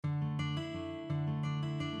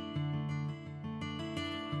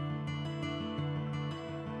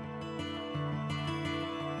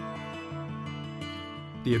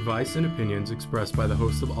The advice and opinions expressed by the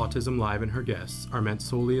host of Autism Live and her guests are meant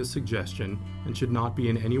solely as suggestion and should not be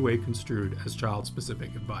in any way construed as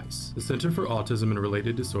child-specific advice. The Center for Autism and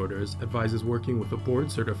Related Disorders advises working with a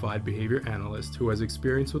board-certified behavior analyst who has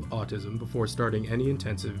experience with autism before starting any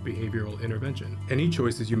intensive behavioral intervention. Any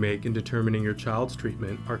choices you make in determining your child's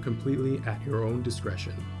treatment are completely at your own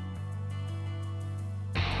discretion.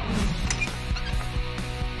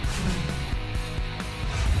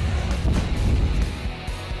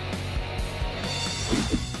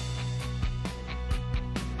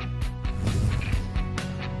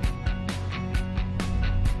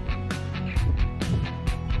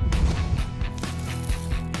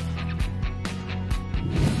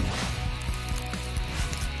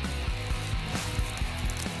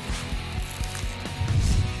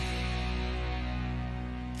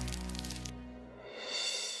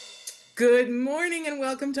 Good morning and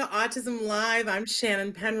welcome to Autism Live. I'm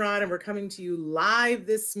Shannon Penrod and we're coming to you live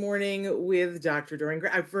this morning with Dr. Doreen.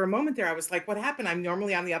 For a moment there, I was like, what happened? I'm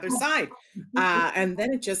normally on the other side. And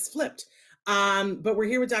then it just flipped. But we're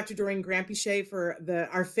here with Dr. Doreen Granpeesheh for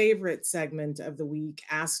our favorite segment of the week,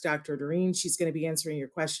 Ask Dr. Doreen. She's going to be answering your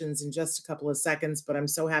questions in just a couple of seconds, but I'm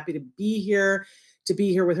so happy to be here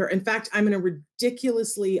with her. In fact, I'm in a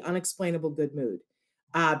ridiculously unexplainable good mood,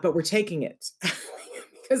 but we're taking it.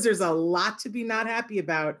 Because there's a lot to be not happy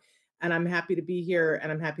about, and I'm happy to be here, and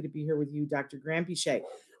I'm happy to be here with you, Dr. Granpeesheh.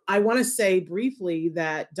 I want to say briefly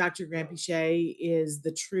that Dr. Granpeesheh is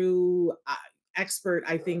the true expert,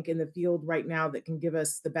 I think, in the field right now that can give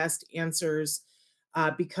us the best answers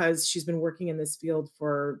because she's been working in this field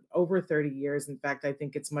for over 30 years. In fact, I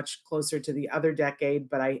think it's much closer to the other decade,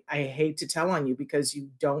 but I hate to tell on you because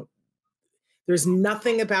there's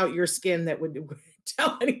nothing about your skin that would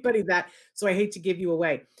tell anybody that. So I hate to give you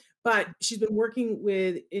away, but she's been working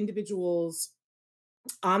with individuals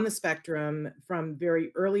on the spectrum from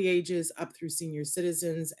very early ages up through senior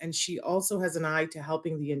citizens. And she also has an eye to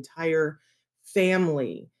helping the entire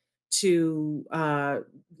family to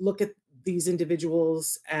look at these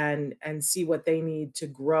individuals and see what they need to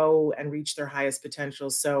grow and reach their highest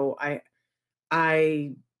potential. So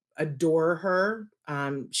I adore her.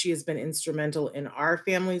 She has been instrumental in our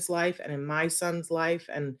family's life and in my son's life.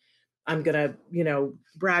 And I'm going to,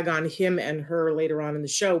 brag on him and her later on in the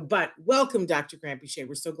show. But welcome, Dr. Granpeesheh.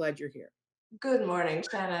 We're so glad you're here. Good morning,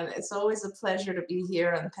 Shannon. It's always a pleasure to be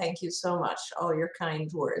here. And thank you so much. All your kind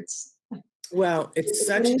words. Well, it's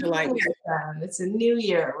such a delight. It's a new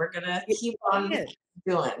year. We're going to keep on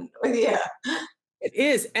doing. Yeah. It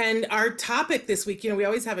is. And our topic this week, we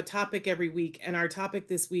always have a topic every week. And our topic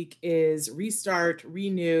this week is restart,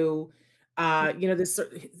 renew, this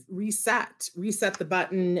reset the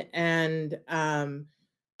button. And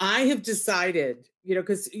I have decided,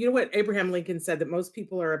 because what Abraham Lincoln said, that most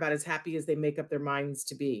people are about as happy as they make up their minds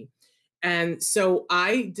to be. And so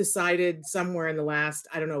I decided somewhere in the last,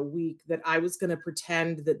 week that I was going to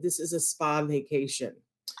pretend that this is a spa vacation.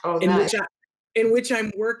 Oh, nice. In which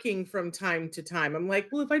I'm working from time to time. I'm like,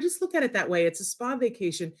 well, if I just look at it that way, it's a spa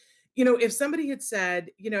vacation. If somebody had said,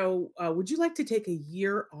 would you like to take a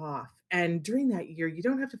year off? And during that year, you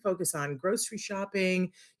don't have to focus on grocery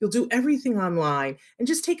shopping. You'll do everything online and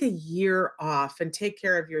just take a year off and take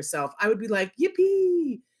care of yourself. I would be like,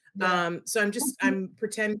 yippee. Yeah. So I'm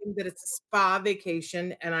pretending that it's a spa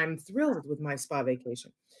vacation and I'm thrilled with my spa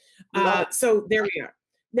vacation. So there we are.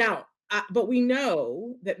 Now, but we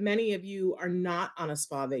know that many of you are not on a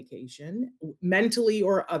spa vacation, mentally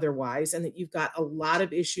or otherwise, and that you've got a lot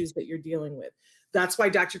of issues that you're dealing with. That's why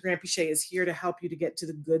Dr. Granpeesheh is here to help you to get to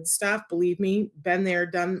the good stuff. Believe me, been there,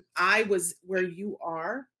 done. I was where you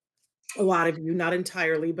are, a lot of you, not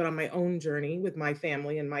entirely, but on my own journey with my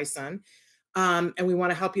family and my son. And we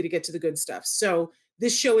want to help you to get to the good stuff. So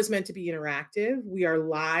this show is meant to be interactive. We are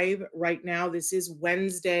live right now. This is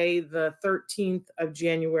Wednesday, the 13th of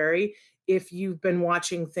January. If you've been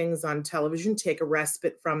watching things on television, take a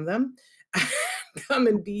respite from them. Come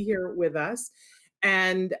and be here with us.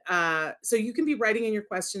 And so you can be writing in your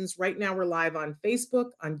questions. Right now, we're live on Facebook,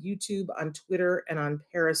 on YouTube, on Twitter, and on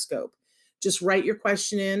Periscope. Just write your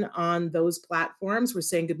question in on those platforms. We're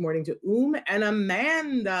saying good morning to and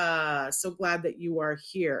Amanda. So glad that you are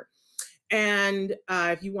here. And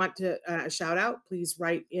if you want to shout out, please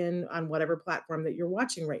write in on whatever platform that you're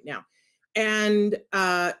watching right now. And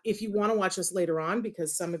if you want to watch us later on,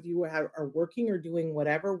 because some of you are working or doing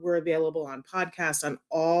whatever, we're available on podcast on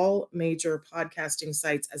all major podcasting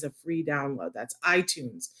sites as a free download. That's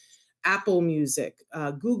iTunes, Apple Music,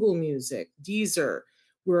 Google Music, Deezer.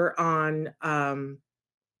 We're on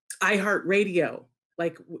iHeartRadio.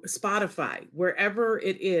 like Spotify, wherever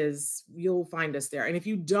it is, you'll find us there. And if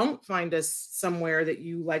you don't find us somewhere that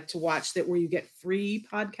you like to watch that where you get free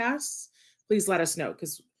podcasts, please let us know,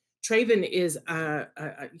 because Traven is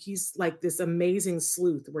he's like this amazing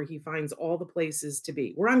sleuth where he finds all the places to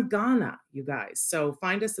be. We're on Ghana, you guys. So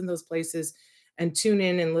find us in those places and tune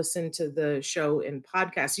in and listen to the show in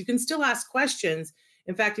podcasts. You can still ask questions.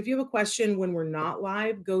 In fact, if you have a question when we're not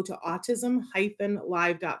live, go to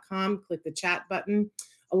autism-live.com, click the chat button.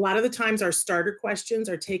 A lot of the times our starter questions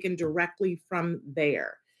are taken directly from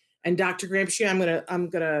there. And Dr. Gramsci, I'm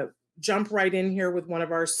gonna jump right in here with one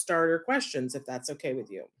of our starter questions, if that's okay with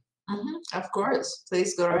you. Of course,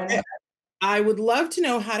 please go right ahead. I would love to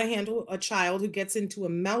know how to handle a child who gets into a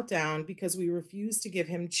meltdown because we refuse to give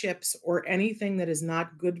him chips or anything that is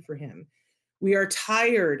not good for him. We are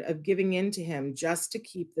tired of giving in to him just to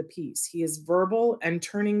keep the peace. He is verbal and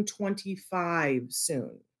turning 25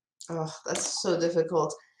 soon. Oh, that's so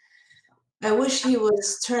difficult. I wish he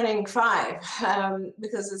was turning 5,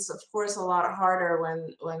 because it's of course a lot harder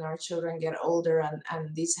when our children get older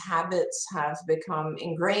and these habits have become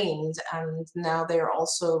ingrained, and now they're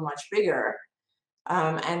also much bigger,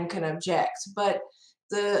 and can object. But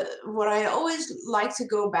what I always like to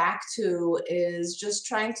go back to is just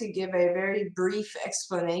trying to give a very brief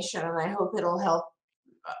explanation, and I hope it'll help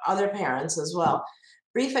other parents as well.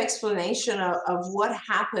 Brief explanation of what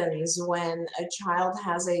happens when a child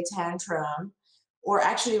has a tantrum, or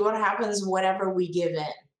actually what happens whenever we give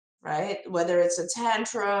in, right? Whether it's a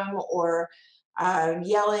tantrum or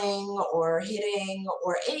yelling or hitting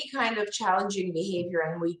or any kind of challenging behavior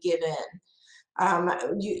and we give in.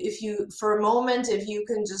 If you, for a moment, if you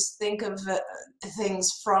can just think of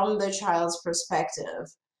things from the child's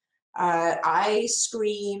perspective. I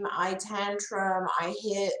scream, I tantrum, I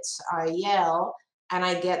hit, I yell, and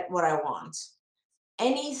I get what I want.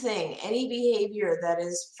 Anything, any behavior that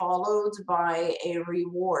is followed by a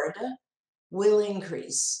reward will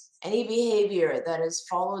increase. Any behavior that is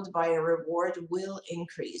followed by a reward will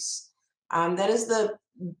increase. That is the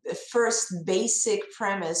first basic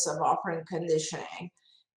premise of operant conditioning.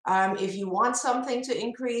 If you want something to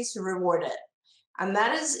increase, reward it. And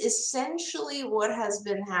that is essentially what has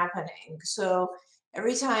been happening. So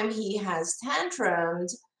every time he has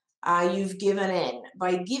tantrumed, you've given in.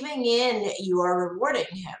 By giving in, you are rewarding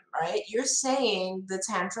him, right? You're saying the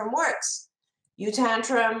tantrum works. You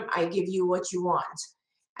tantrum, I give you what you want.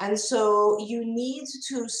 And so you need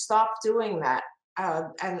to stop doing that,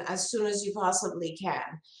 and as soon as you possibly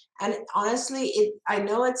can. And honestly, I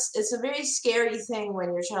know it's a very scary thing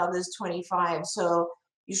when your child is 25. So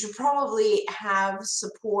you should probably have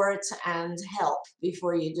support and help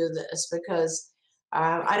before you do this, because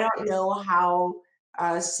I don't know how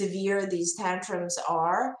severe these tantrums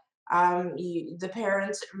are. The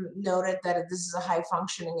parent noted that this is a high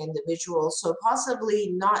functioning individual, so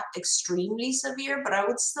possibly not extremely severe, but I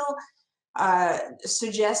would still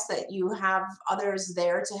suggest that you have others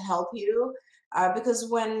there to help you, because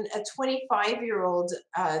when a 25-year-old,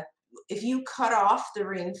 if you cut off the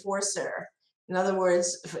reinforcer, in other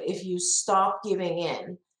words, if you stop giving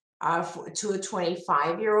in to a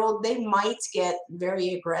 25-year-old, they might get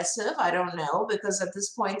very aggressive. I don't know, because at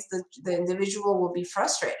this point, the individual will be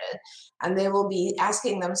frustrated and they will be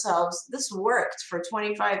asking themselves, this worked for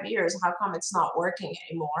 25 years. How come it's not working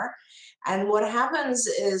anymore? And what happens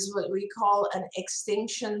is what we call an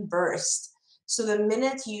extinction burst. So the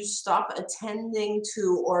minute you stop attending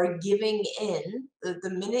to or giving in,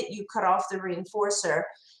 the minute you cut off the reinforcer,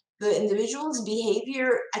 the individual's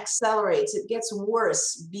behavior accelerates. It gets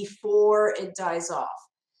worse before it dies off.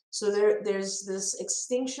 So there's this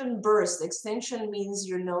extinction burst. Extinction means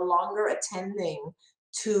you're no longer attending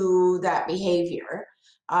to that behavior.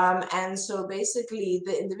 And so basically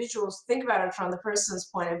the individuals, think about it from the person's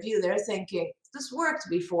point of view. They're thinking, this worked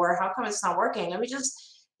before. How come it's not working? Let me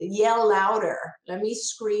just yell louder. Let me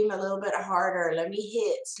scream a little bit harder. Let me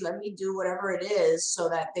hit. Let me do whatever it is so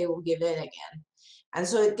that they will give in again. And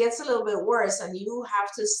so it gets a little bit worse, and you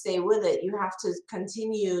have to stay with it. You have to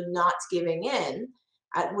continue not giving in,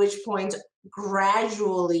 at which point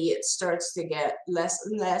gradually it starts to get less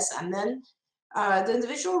and less. And then the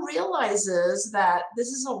individual realizes that this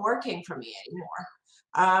isn't working for me anymore.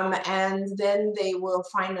 And then they will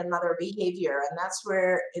find another behavior. And that's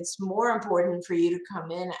where it's more important for you to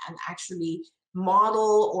come in and actually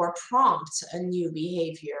model or prompt a new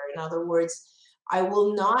behavior. In other words, I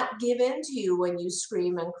will not give in to you when you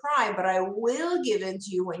scream and cry, but I will give in to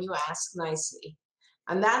you when you ask nicely.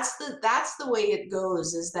 And that's the way it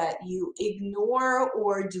goes, is that you ignore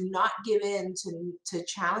or do not give in to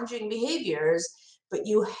challenging behaviors, but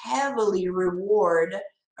you heavily reward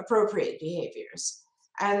appropriate behaviors.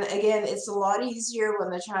 And again, it's a lot easier when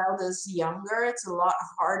the child is younger. It's a lot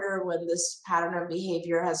harder when this pattern of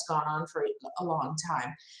behavior has gone on for a long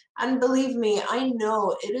time. And believe me, I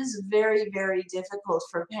know it is very, very difficult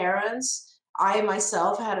for parents. I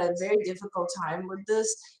myself had a very difficult time with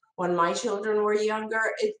this when my children were younger.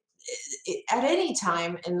 At any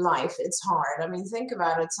time in life, it's hard. I mean, think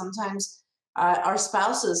about it. Sometimes our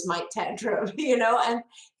spouses might tantrum, and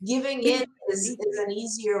giving in is an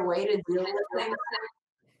easier way to deal with things,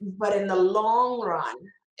 but in the long run,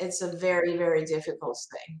 it's a very, very difficult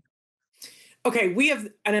thing. Okay, we have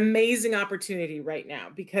an amazing opportunity right now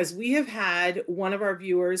because we have had one of our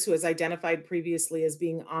viewers who has identified previously as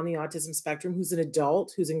being on the autism spectrum, who's an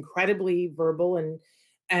adult, who's incredibly verbal and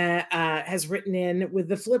has written in with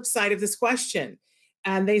the flip side of this question.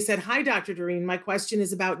 And they said, "Hi, Dr. Doreen. My question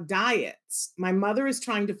is about diets. My mother is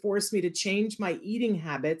trying to force me to change my eating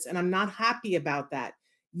habits, and I'm not happy about that.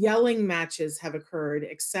 Yelling matches have occurred,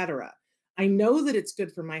 etc. I know that it's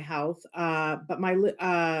good for my health, but my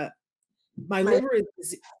My liver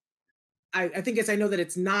is, I think I know that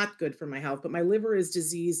it's not good for my health, but my liver is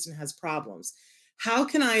diseased and has problems. How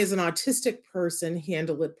can I, as an autistic person,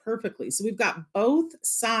 handle it perfectly?" So we've got both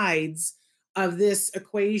sides of this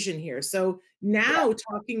equation here. So now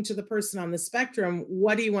talking to the person on the spectrum,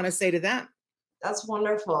 what do you want to say to them? That's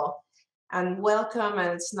wonderful and welcome. And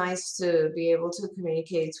it's nice to be able to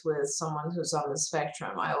communicate with someone who's on the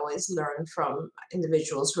spectrum. I always learn from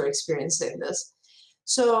individuals who are experiencing this.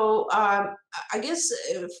 So I guess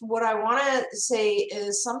what I want to say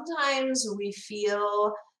is sometimes we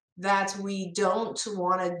feel that we don't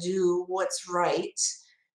want to do what's right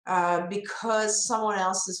because someone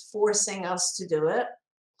else is forcing us to do it.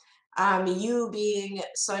 You being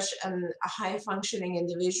such a high functioning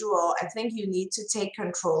individual, I think you need to take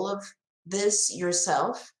control of this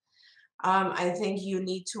yourself. I think you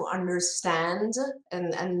need to understand,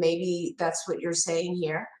 and maybe that's what you're saying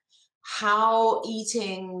here, how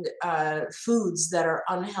eating foods that are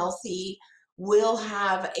unhealthy will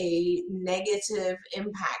have a negative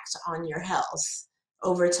impact on your health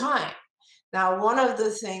over time. Now, one of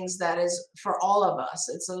the things that is for all of us,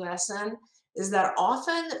 it's a lesson, is that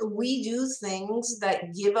often we do things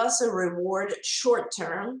that give us a reward short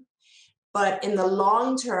term, but in the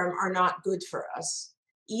long term are not good for us.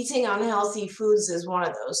 Eating unhealthy foods is one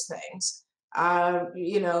of those things.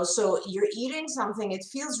 So you're eating something, it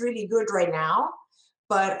feels really good right now,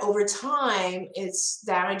 but over time it's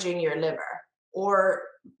damaging your liver or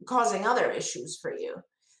causing other issues for you.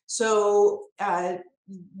 So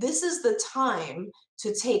this is the time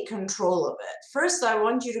to take control of it. First, I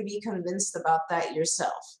want you to be convinced about that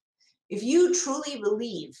yourself. If you truly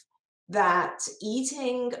believe that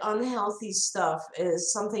eating unhealthy stuff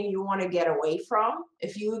is something you want to get away from,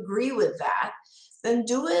 if you agree with that, then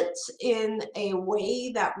do it in a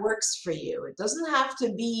way that works for you. It doesn't have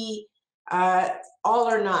to be all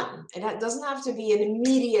or none. It doesn't have to be an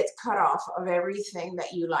immediate cutoff of everything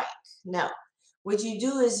that you like. No. What you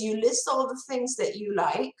do is you list all the things that you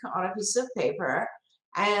like on a piece of paper,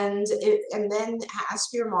 and then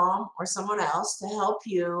ask your mom or someone else to help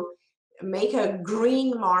you make a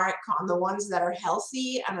green mark on the ones that are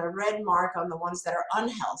healthy and a red mark on the ones that are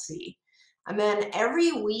unhealthy. And then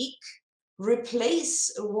every week,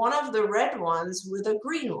 replace one of the red ones with a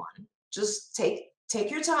green one. Just take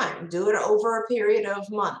your time, do it over a period of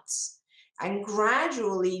months, and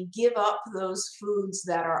gradually give up those foods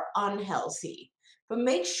that are unhealthy. But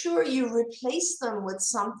make sure you replace them with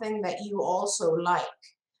something that you also like.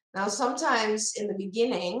 Now, sometimes in the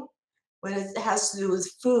beginning, when it has to do with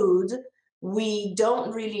food, we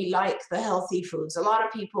don't really like the healthy foods. A lot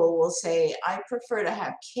of people will say, I prefer to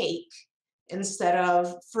have cake instead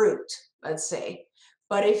of fruit, let's say.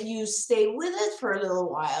 But if you stay with it for a little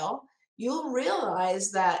while, you'll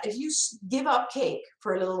realize that if you give up cake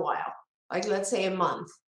for a little while, like let's say a month,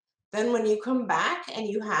 then when you come back and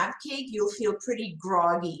you have cake, you'll feel pretty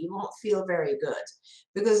groggy. You won't feel very good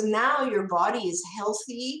because now your body is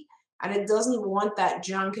healthy and it doesn't want that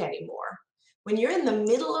junk anymore. When you're in the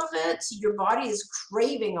middle of it, your body is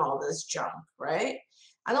craving all this junk, right?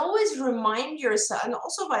 And always remind yourself, and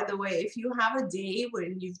also, by the way, if you have a day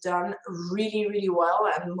when you've done really, really well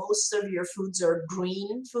and most of your foods are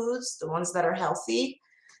green foods, the ones that are healthy,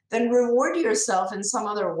 then reward yourself in some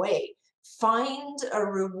other way. Find a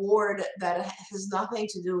reward that has nothing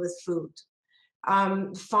to do with food.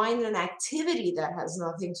 Find an activity that has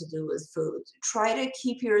nothing to do with food. Try to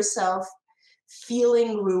keep yourself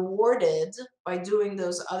feeling rewarded by doing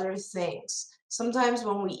those other things. Sometimes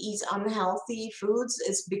when we eat unhealthy foods,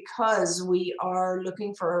 it's because we are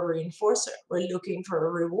looking for a reinforcer. We're looking for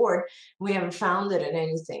a reward. We haven't found it in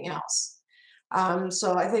anything else.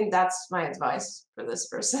 So I think that's my advice for this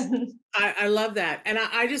person. I love that. And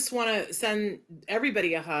I just want to send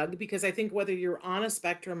everybody a hug because I think whether you're on a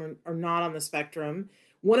spectrum or not on the spectrum,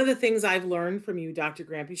 one of the things I've learned from you, Dr.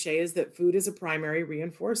 Granpeesheh, is that food is a primary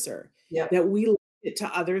reinforcer, Yep. that we link it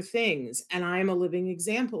to other things. And I am a living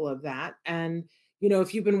example of that. And, you know,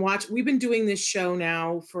 if you've been watching, we've been doing this show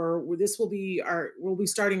now for, this will be we'll be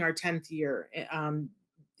starting our 10th year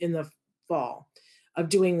in the fall of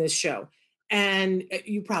doing this show. And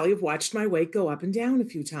you probably have watched my weight go up and down a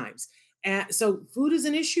few times. And so food is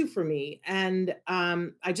an issue for me. And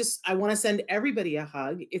I want to send everybody a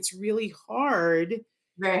hug. It's really hard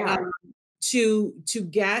Very hard. to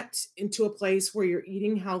get into a place where you're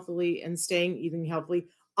eating healthily and staying eating healthily.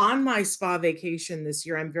 On my spa vacation this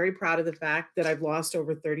year, I'm very proud of the fact that I've lost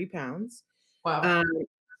over 30 pounds. Wow.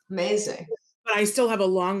 Amazing. But I still have a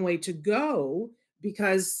long way to go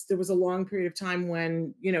because there was a long period of time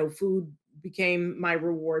when, you know, food became my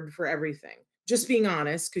reward for everything. Just being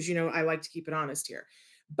honest, because, you know, I like to keep it honest here.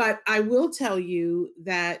 But I will tell you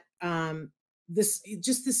that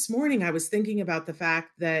this morning, I was thinking about the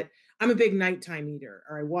fact that I'm a big nighttime eater,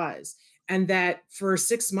 or I was, and that for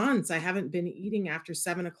 6 months, I haven't been eating after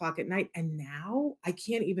 7 o'clock at night. And now I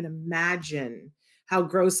can't even imagine how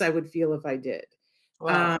gross I would feel if I did.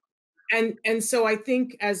 Wow. And so I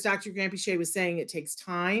think, as Dr. Granpeesheh was saying, it takes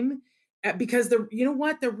time because the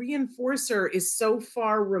reinforcer is so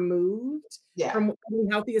far removed Yeah. from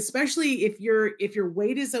being healthy, especially if your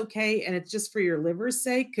weight is okay and it's just for your liver's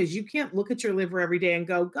sake, because you can't look at your liver every day and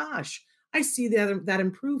go, gosh, I see that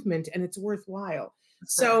improvement and it's worthwhile.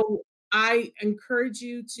 So I encourage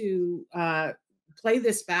you to play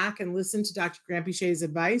this back and listen to Dr. Granpeesheh's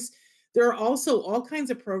advice. There are also all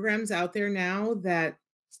kinds of programs out there now that,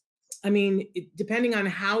 I mean, depending on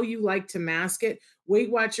how you like to mask it, Weight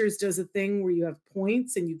Watchers does a thing where you have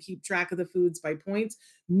points and you keep track of the foods by points.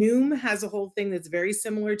 Noom has a whole thing that's very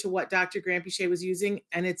similar to what Dr. Granpeesheh was using,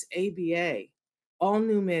 and it's ABA. All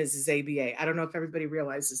Noom is ABA. I don't know if everybody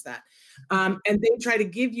realizes that. And they try to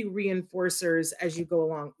give you reinforcers as you go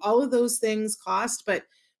along. All of those things cost, but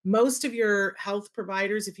most of your health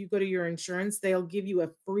providers, if you go to your insurance, they'll give you a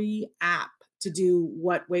free app to do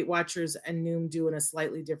what Weight Watchers and Noom do in a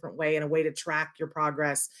slightly different way, and a way to track your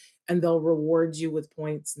progress. And they'll reward you with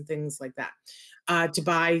points and things like that to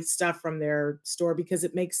buy stuff from their store because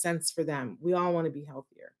it makes sense for them. We all want to be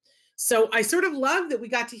healthier. So I sort of love that we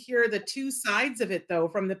got to hear the two sides of it, though,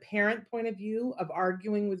 from the parent point of view of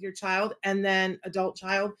arguing with your child, and then adult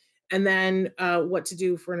child, and then what to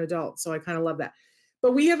do for an adult. So I kind of love that.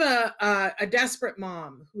 But we have a desperate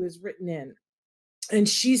mom who has written in. And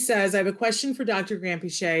she says, I have a question for Dr.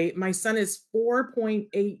 Granpeesheh. My son is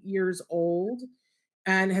 4.8 years old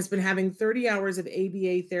and has been having 30 hours of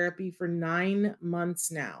ABA therapy for 9 months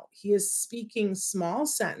now. He is speaking small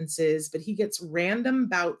sentences, but he gets random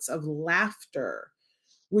bouts of laughter,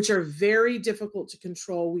 which are very difficult to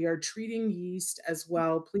control. We are treating yeast as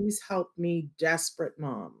well. Please help me, desperate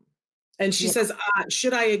mom. And she says,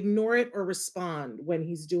 should I ignore it or respond when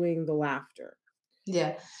he's doing the laughter?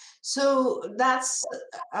 Yeah. So that's,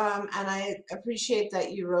 and I appreciate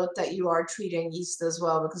that you wrote that you are treating yeast as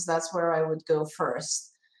well, because that's where I would go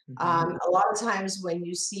first. A lot of times when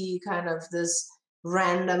you see kind of this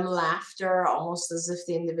random laughter, almost as if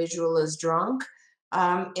the individual is drunk,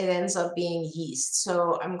 it ends up being yeast.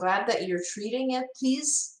 So I'm glad that you're treating it.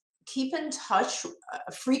 Please keep in touch,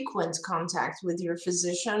 frequent contact with your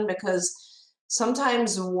physician, because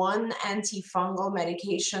sometimes one antifungal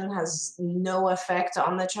medication has no effect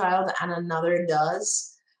on the child and another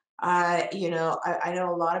does. I know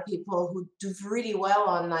a lot of people who do really well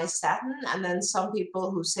on nystatin, and then some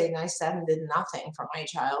people who say nystatin did nothing for my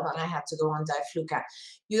child and I had to go on diflucan.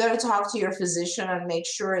 You got to talk to your physician and make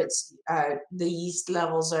sure it's the yeast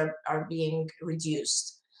levels are being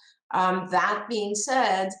reduced. That being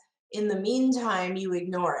said, in the meantime, you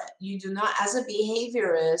ignore it. You do not, as a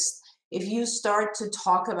behaviorist, if you start to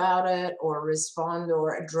talk about it or respond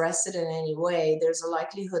or address it in any way, there's a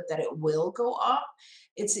likelihood that it will go up.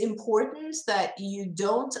 It's important that you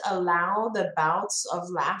don't allow the bouts of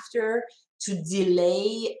laughter to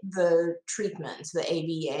delay the treatment, the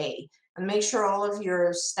ABA, and make sure all of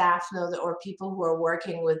your staff know that, or people who are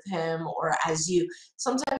working with him, or as you.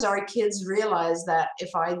 Sometimes our kids realize that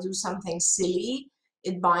if I do something silly,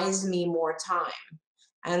 it buys me more time.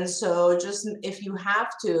 And so just if you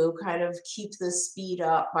have to kind of keep the speed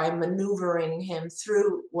up by maneuvering him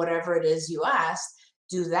through whatever it is you asked,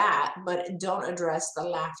 do that, but don't address the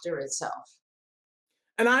laughter itself.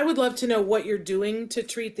 And I would love to know what you're doing to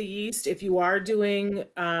treat the yeast. If you are doing,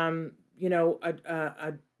 a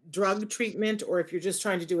drug treatment or if you're just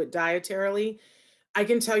trying to do it dietarily, I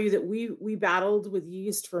can tell you that we battled with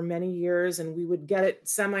yeast for many years and we would get it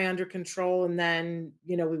semi under control and then,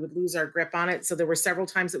 we would lose our grip on it. So there were several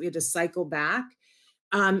times that we had to cycle back.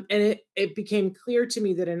 And it became clear to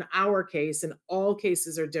me that in our case, and all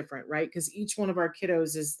cases are different, right? Because each one of our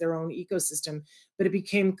kiddos is their own ecosystem. But it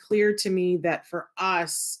became clear to me that for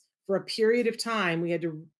us, for a period of time, we had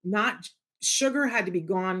to not, sugar had to be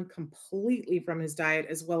gone completely from his diet,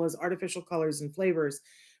 as well as artificial colors and flavors.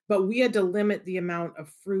 But we had to limit the amount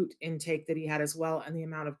of fruit intake that he had as well, and the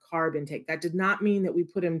amount of carb intake. That did not mean that we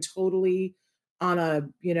put him totally on a,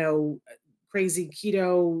 crazy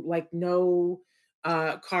keto, like no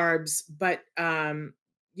carbs, but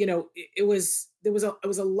it was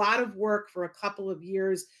a lot of work for a couple of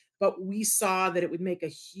years, but we saw that it would make a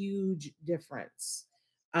huge difference,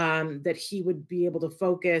 that he would be able to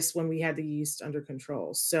focus when we had the yeast under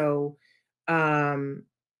control. So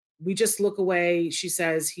we just look away. She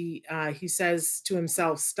says he says to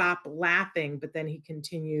himself, "Stop laughing," but then he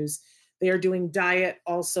continues. They are doing diet,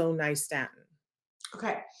 also nystatin.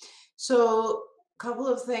 Okay, so couple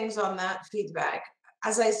of things on that feedback.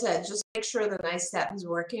 As I said, just make sure the nystatin is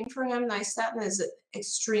working for him. Nystatin is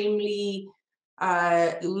extremely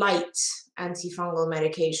light antifungal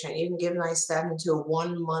medication. You can give nystatin to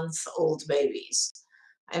 1-month-old babies.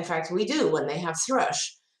 In fact, we do when they have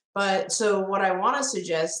thrush. But so what I want to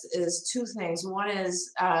suggest is two things. One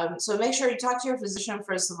is, so make sure you talk to your physician,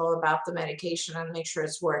 first of all, about the medication and make sure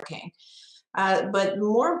it's working. But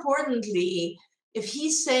more importantly, if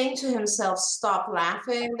he's saying to himself, "Stop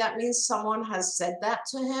laughing," that means someone has said that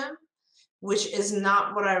to him, which is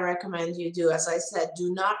not what I recommend you do. As I said,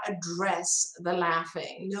 do not address the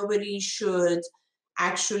laughing. Nobody should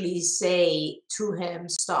actually say to him,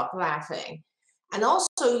 "Stop laughing." And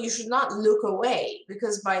also, you should not look away,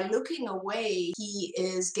 because by looking away, he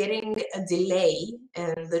is getting a delay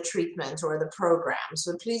in the treatment or the program.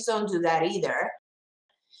 So please don't do that either.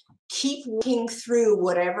 Keep working through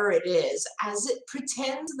whatever it is, as it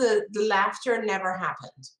pretends the laughter never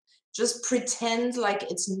happened. Just pretend like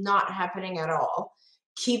it's not happening at all.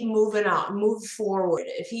 Keep moving on, move forward.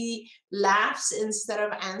 If he laughs instead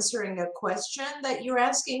of answering a question that you're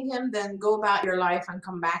asking him, then go about your life and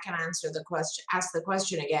come back and ask the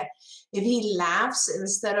question again. If he laughs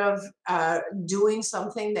instead of doing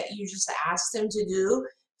something that you just asked him to do,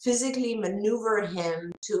 physically maneuver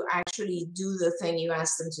him to actually do the thing you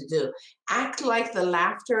asked him to do. Act like the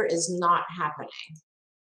laughter is not happening.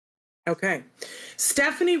 Okay.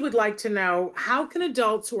 Stephanie would like to know, how can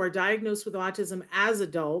adults who are diagnosed with autism as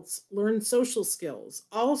adults learn social skills?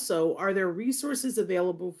 Also, are there resources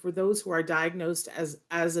available for those who are diagnosed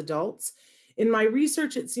as adults? In my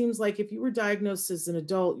research, it seems like if you were diagnosed as an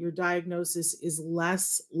adult, your diagnosis is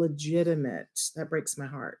less legitimate. That breaks my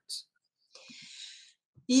heart.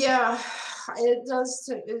 Yeah, it does.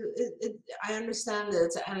 I understand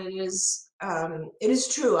it, and it is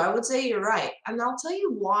true. I would say you're right, and I'll tell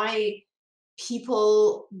you why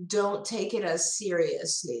people don't take it as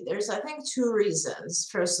seriously. There's, I think, two reasons.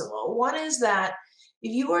 First of all, one is that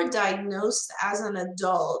if you are diagnosed as an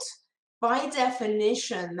adult, by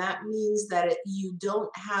definition, that means that you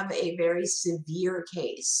don't have a very severe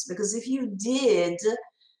case, because if you did,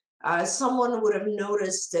 someone would have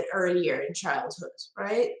noticed it earlier in childhood,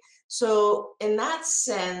 right? So in that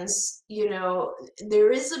sense,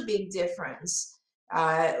 there is a big difference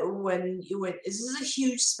when this is a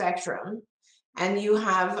huge spectrum, and you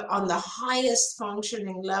have, on the highest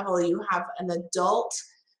functioning level, you have an adult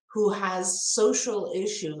who has social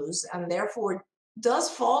issues and therefore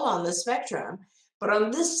does fall on the spectrum. But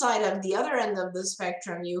on this side, of the other end of the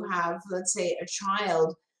spectrum, you have, let's say, a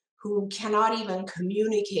child who cannot even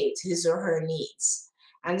communicate his or her needs.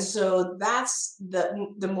 And so that's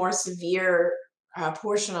the more severe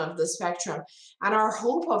portion of the spectrum. And our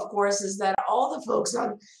hope, of course, is that all the folks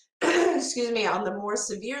on, excuse me, on the more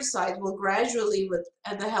severe side will gradually, with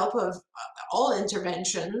the help of all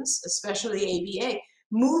interventions, especially ABA,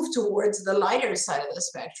 move towards the lighter side of the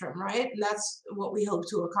spectrum, right? And that's what we hope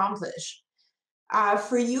to accomplish.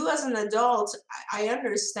 For you as an adult, I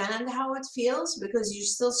understand how it feels, because you're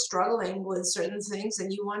still struggling with certain things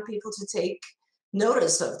and you want people to take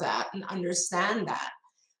notice of that and understand that.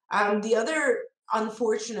 The other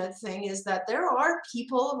unfortunate thing is that there are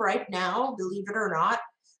people right now, believe it or not,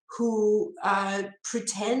 who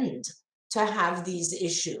pretend to have these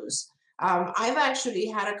issues. I've actually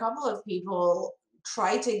had a couple of people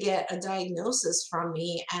try to get a diagnosis from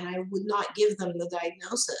me, and I would not give them the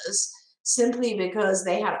diagnosis, simply because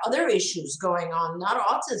they had other issues going on, not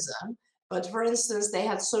autism, but for instance, they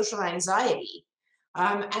had social anxiety,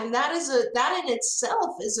 And that in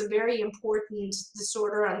itself is a very important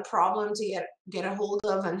disorder and problem to get a hold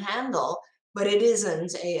of and handle, but it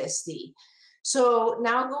isn't ASD. So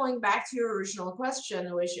now going back to your original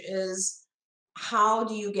question, which is how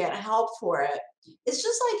do you get help for it? It's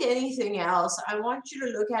just like anything else. I want you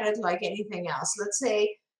to look at it like anything else. Let's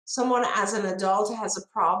say someone as an adult has a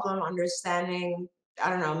problem understanding, I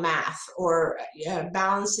don't know, math, or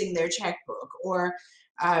balancing their checkbook, or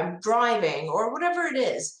driving, or whatever it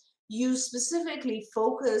is. You specifically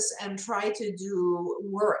focus and try to do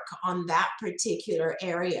work on that particular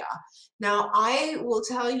area. Now, I will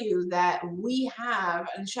tell you that we have,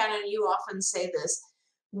 and Shannon, you often say this,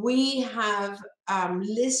 we have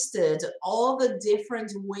listed all the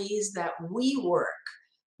different ways that we work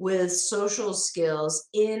with social skills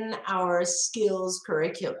in our skills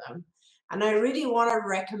curriculum. And I really want to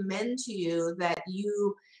recommend to you that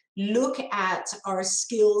you look at our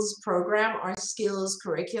skills program, our skills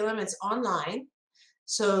curriculum. It's online.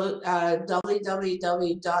 So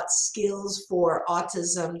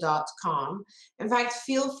www.skillsforautism.com. In fact,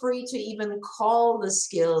 feel free to even call the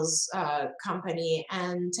skills company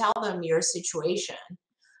and tell them your situation.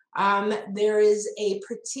 There is a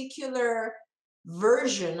particular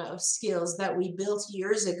version of skills that we built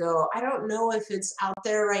years ago. I don't know if it's out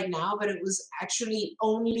there right now, but it was actually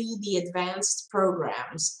only the advanced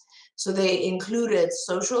programs. So they included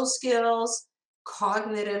social skills,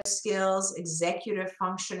 cognitive skills, executive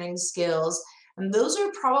functioning skills. And those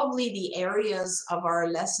are probably the areas of our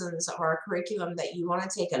lessons, of our curriculum, that you want to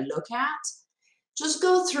take a look at. Just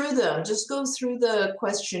go through them, just go through the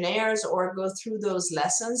questionnaires or go through those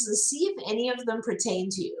lessons and see if any of them pertain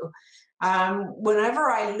to you. Whenever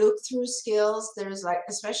I look through skills, there's like,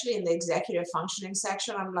 especially in the executive functioning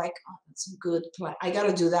section, I'm like, oh, that's a good plan. I got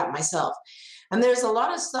to do that myself. And there's a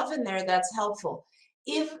lot of stuff in there that's helpful.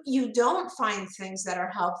 If you don't find things that are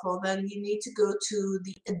helpful, then you need to go to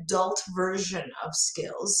the adult version of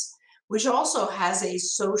skills, which also has a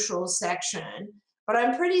social section. But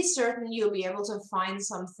I'm pretty certain you'll be able to find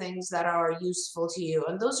some things that are useful to you.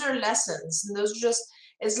 And those are lessons. And those just,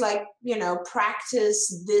 it's like, you know,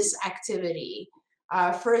 practice this activity.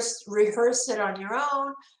 First, rehearse it on your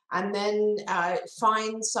own, and then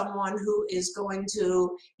find someone who is going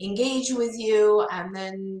to engage with you, and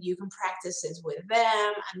then you can practice it with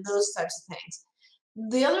them and those types of things.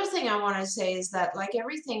 The other thing I want to say is that, like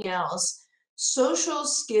everything else, social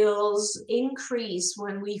skills increase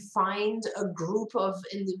when we find a group of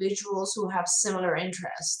individuals who have similar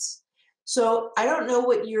interests. So I don't know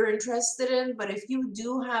what you're interested in, but if you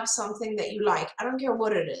do have something that you like, I don't care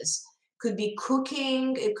what it is. It could be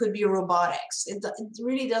cooking, it could be robotics. It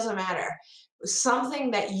really doesn't matter.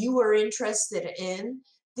 Something that you are interested in.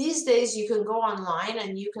 These days you can go online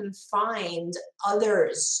and you can find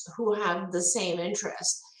others who have the same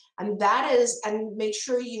interest. And that is, and make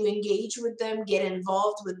sure you engage with them, get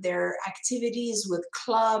involved with their activities, with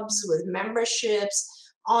clubs, with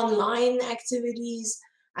memberships, online activities.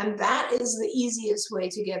 And that is the easiest way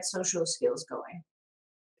to get social skills going.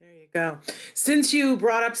 There you go. Since you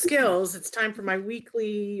brought up skills, it's time for my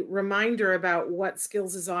weekly reminder about what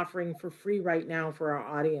Skills is offering for free right now for our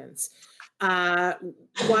audience. Want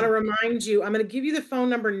to remind you, I'm going to give you the phone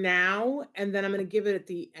number now, and then I'm going to give it at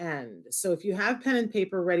the end. So if you have pen and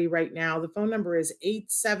paper ready right now, the phone number is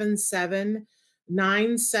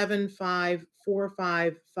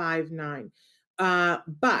 877-975-4559.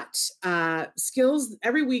 But Skills,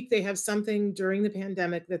 every week they have something during the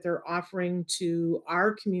pandemic that they're offering to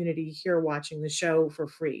our community here watching the show for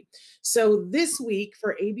free. So this week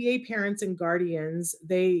for ABA parents and guardians,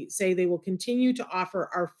 they say they will continue to offer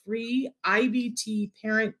our free IBT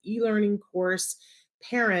parent e-learning course,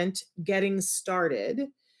 Parent Getting Started.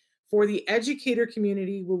 For the educator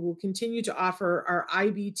community, we will continue to offer our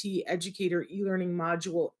IBT educator e-learning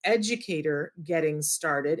module, Educator Getting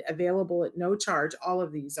Started, available at no charge. All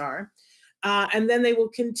of these are. And then they will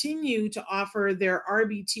continue to offer their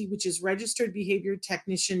RBT, which is Registered Behavior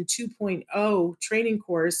Technician 2.0 training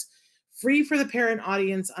course, free for the parent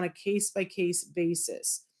audience on a case-by-case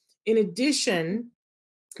basis. In addition,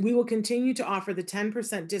 we will continue to offer the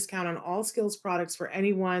 10% discount on all Skills products for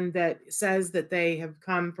anyone that says that they have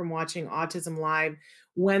come from watching Autism Live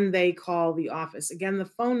when they call the office. Again, the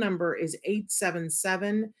phone number is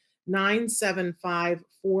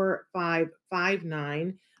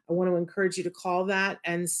 877-975-4559. I want to encourage you to call that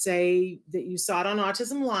and say that you saw it on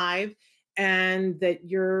Autism Live and that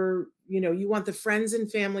you want the friends and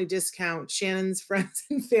family discount, Shannon's friends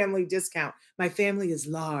and family discount. My family is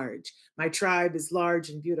large. My tribe is large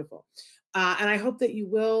and beautiful. And I hope that you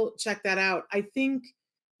will check that out. I think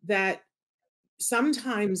that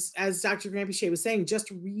sometimes, as Dr. Grampiche was saying,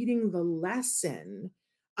 just reading the lesson.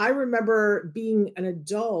 I remember being an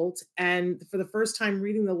adult and for the first time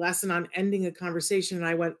reading the lesson on ending a conversation, and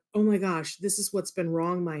I went, oh my gosh, this is what's been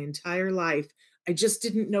wrong my entire life. I just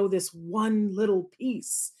didn't know this one little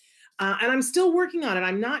piece. And I'm still working on it.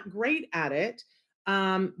 I'm not great at it,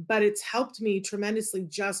 but it's helped me tremendously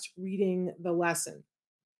just reading the lesson.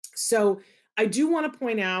 So I do want to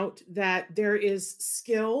point out that there is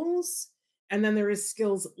skills and then there is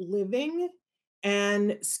skills living.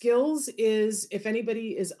 And skills is, if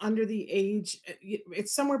anybody is under the age,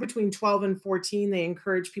 it's somewhere between 12 and 14, they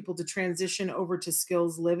encourage people to transition over to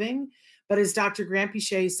skills living. But as Dr.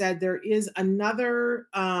 Grampiche said, there is another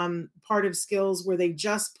part of skills where they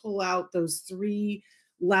just pull out those 3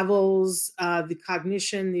 levels, the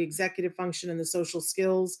cognition, the executive function, and the social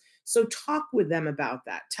skills. So talk with them about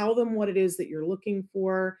that. Tell them what it is that you're looking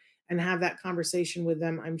for and have that conversation with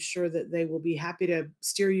them. I'm sure that they will be happy to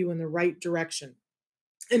steer you in the right direction.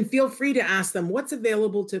 And feel free to ask them, what's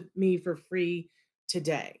available to me for free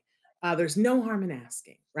today? There's no harm in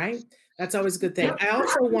asking, right? That's always a good thing. I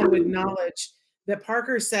also want to acknowledge that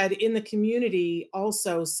Parker said in the community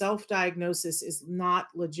also self-diagnosis is not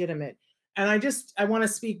legitimate. And I want to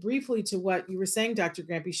speak briefly to what you were saying, Dr.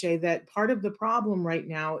 Grampiche, that part of the problem right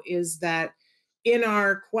now is that in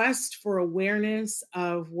our quest for awareness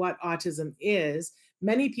of what autism is,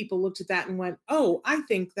 many people looked at that and went, oh, I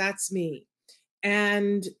think that's me.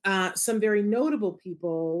 And some very notable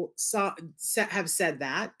people have said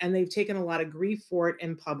that, and they've taken a lot of grief for it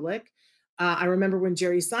in public. I remember when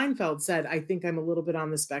Jerry Seinfeld said, I think I'm a little bit on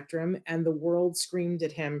the spectrum, and the world screamed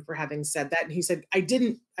at him for having said that. And he said, I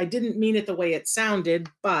didn't mean it the way it sounded,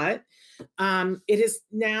 but it is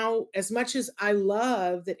now, as much as I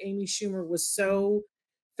love that Amy Schumer was so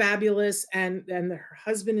fabulous and her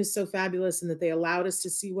husband is so fabulous and that they allowed us to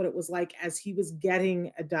see what it was like as he was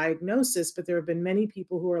getting a diagnosis. But there have been many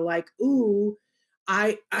people who are like, ooh,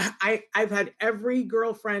 I've had every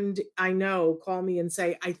girlfriend I know call me and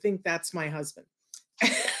say, I think that's my husband.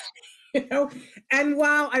 You know, and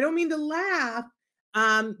while I don't mean to laugh,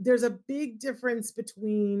 there's a big difference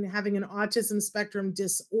between having an autism spectrum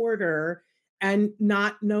disorder and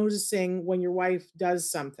not noticing when your wife does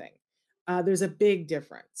something. There's a big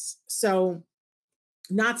difference. So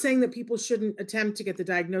not saying that people shouldn't attempt to get the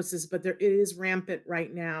diagnosis, but it is rampant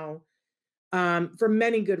right now for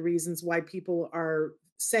many good reasons why people are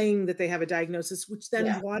saying that they have a diagnosis, which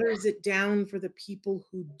then waters it down for the people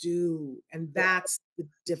who do. And that's the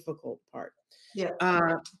difficult part. Yeah.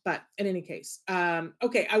 But in any case,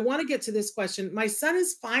 okay, I want to get to this question. My son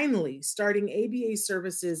is finally starting ABA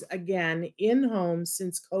services again in home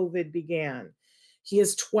since COVID began. He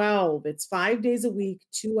is 12. It's 5 days a week,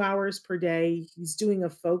 2 hours per day. He's doing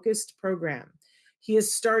a focused program. He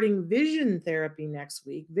is starting vision therapy next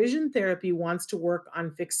week. Vision therapy wants to work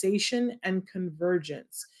on fixation and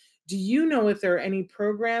convergence. Do you know if there are any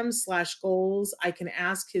programs/goals I can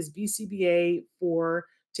ask his BCBA for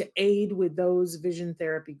to aid with those vision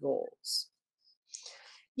therapy goals?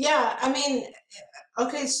 Yeah, I mean,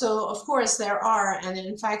 okay, so of course there are, and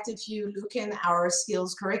in fact, if you look in our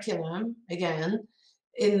skills curriculum, again,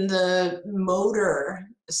 in the motor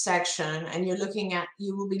section, and you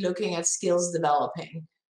will be looking at skills developing,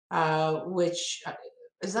 which,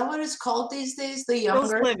 is that what it's called these days? The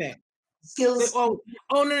Skills younger living. skills. No,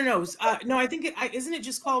 no, I think isn't it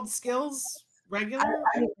just called skills regular?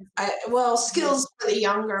 Well, skills for the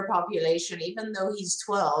younger population, even though he's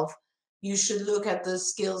 12, you should look at the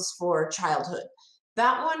skills for childhood.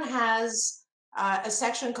 That one has a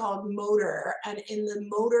section called motor, and in the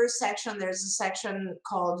motor section, there's a section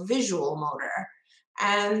called visual motor.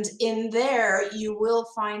 And in there, you will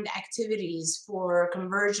find activities for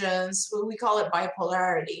convergence. We call it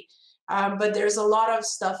bipolarity. But there's a lot of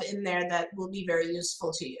stuff in there that will be very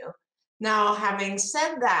useful to you. Now, having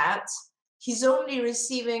said that, he's only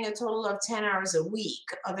receiving a total of 10 hours a week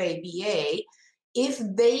of ABA. If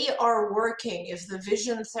they are working, if the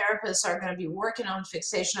vision therapists are going to be working on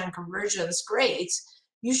fixation and convergence, great.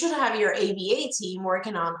 You should have your ABA team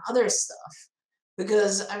working on other stuff,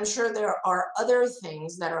 because I'm sure there are other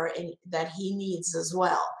things that he needs as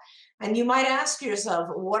well. And you might ask yourself,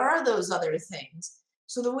 what are those other things?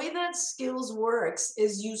 So the way that skills works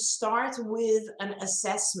is you start with an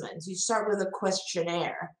assessment. You start with a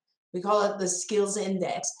questionnaire. We call it the skills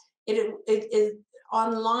index.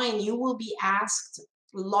 Online, you will be asked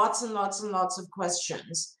lots and lots and lots of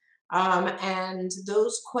questions. And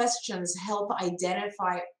those questions help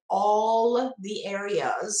identify all the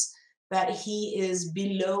areas that he is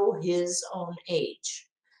below his own age.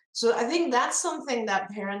 So I think that's something that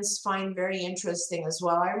parents find very interesting as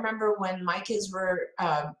well. I remember when my kids were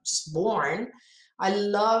just born, I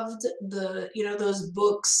loved those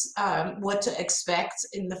books, What to Expect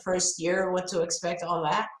in the First Year, What to Expect, all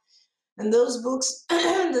that. And those books,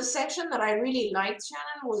 the section that I really liked,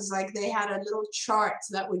 Shannon, was like they had a little chart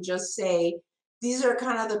that would just say, these are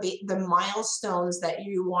kind of the milestones that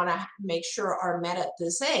you want to make sure are met at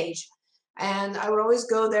this age. And I would always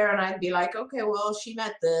go there and I'd be like, okay, well, she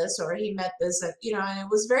met this or he met this, and, and it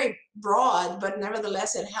was very broad, but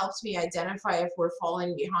nevertheless, it helps me identify if we're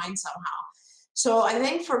falling behind somehow. So I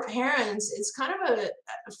think for parents, it's kind of a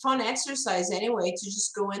fun exercise anyway to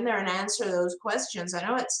just go in there and answer those questions. I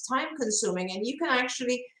know it's time consuming, and you can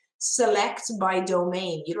actually select by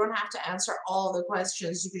domain. You don't have to answer all the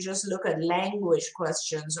questions. You could just look at language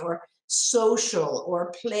questions or social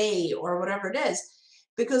or play or whatever it is.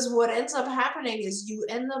 Because what ends up happening is you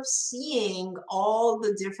end up seeing all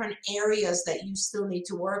the different areas that you still need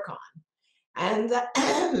to work on. And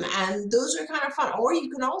and those are kind of fun. Or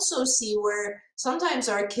you can also see where sometimes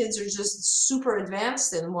our kids are just super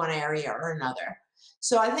advanced in one area or another.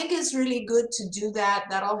 So I think it's really good to do that.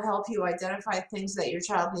 That'll help you identify things that your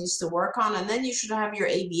child needs to work on. And then you should have your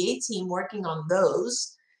ABA team working on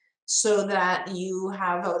those so that you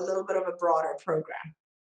have a little bit of a broader program.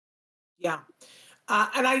 Yeah.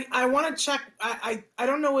 And I want to check. I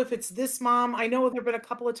don't know if it's this mom. I know there have been a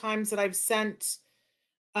couple of times that I've sent.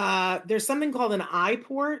 There's something called an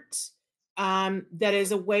iPort that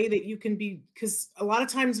is a way that you can be, because a lot of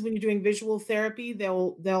times when you're doing visual therapy,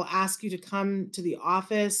 they'll ask you to come to the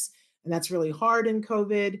office, and that's really hard in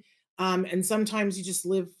COVID. And sometimes you just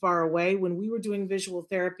live far away. When we were doing visual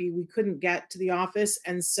therapy, we couldn't get to the office,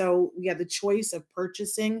 and so we had the choice of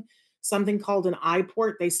purchasing something called an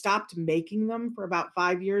iPort. They stopped making them for about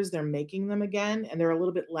 5 years. They're making them again, and they're a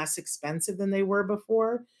little bit less expensive than they were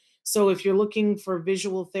before. So if you're looking for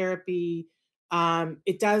visual therapy,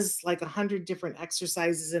 it does like 100 different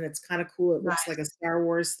exercises, and it's kind of cool. It looks like a Star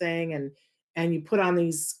Wars thing, and you put on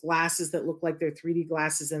these glasses that look like they're 3D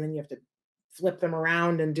glasses, and then you have to flip them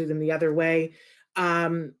around and do them the other way.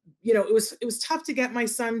 It was tough to get my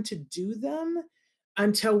son to do them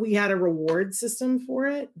until we had a reward system for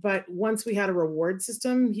it. But once we had a reward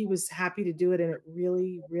system, he was happy to do it, and it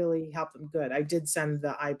really, really helped him good. I did send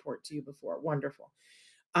the iPort to you before. Wonderful.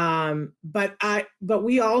 But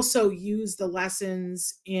we also use the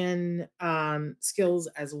lessons in skills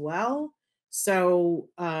as well. So,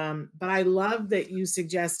 but I love that you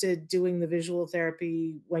suggested doing the visual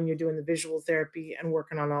therapy when you're doing the visual therapy and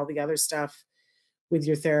working on all the other stuff with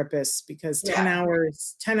your therapist, because 10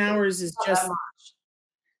 hours is just,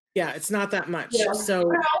 it's not that much. Yeah. So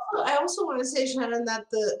I also want to say, Shannon, that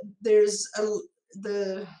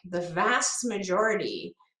the vast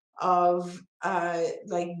majority of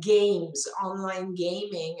like games, online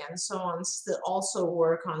gaming, and so on, still also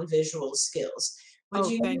work on visual skills. What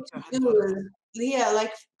you need to do is,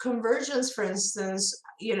 like convergence, for instance,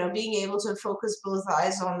 being able to focus both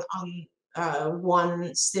eyes on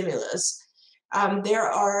one stimulus.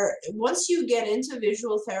 Once you get into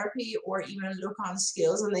visual therapy or even look on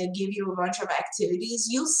skills and they give you a bunch of activities,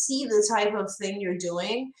 you'll see the type of thing you're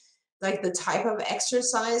doing, like the type of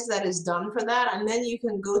exercise that is done for that. And then you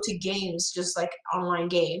can go to games, just like online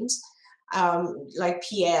games, like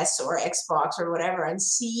PS or Xbox or whatever, and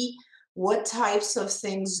see what types of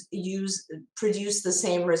things produce the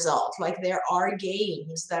same result. Like there are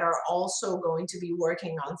games that are also going to be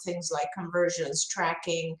working on things like convergence,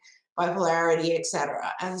 tracking, bipolarity,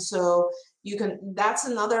 etc. And so that's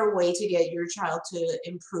another way to get your child to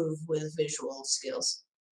improve with visual skills.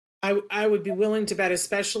 I would be willing to bet,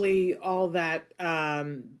 especially all that,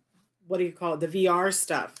 what do you call it? The VR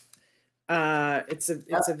stuff. It's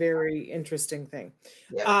a very interesting thing.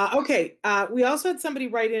 Okay. We also had somebody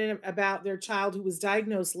write in about their child who was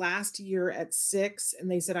diagnosed last year at 6, and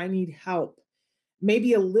they said, I need help.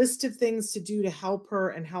 Maybe a list of things to do to help her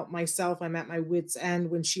and help myself. I'm at my wit's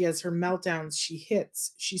end. When she has her meltdowns, she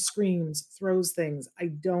hits, she screams, throws things. I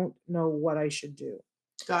don't know what I should do.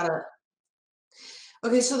 Got it.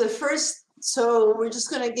 Okay, so we're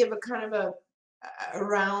just going to give a kind of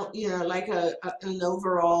like an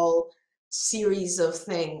overall series of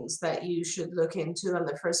things that you should look into. And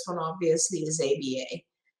the first one obviously is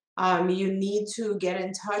ABA. You need to get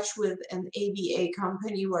in touch with an ABA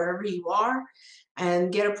company wherever you are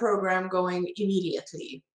and get a program going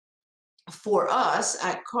immediately. For us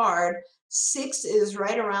at CARD, 6 is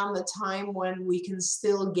right around the time when we can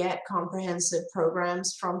still get comprehensive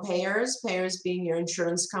programs from payers being your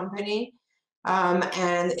insurance company.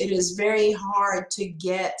 And it is very hard to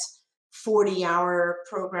get 40-hour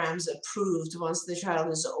programs approved once the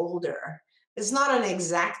child is older. It's not an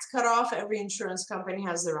exact cutoff. Every insurance company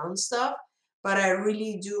has their own stuff, but I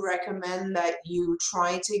really do recommend that you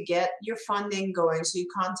try to get your funding going. So you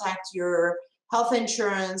contact your health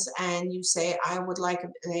insurance and you say, I would like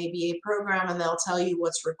an ABA program, and they'll tell you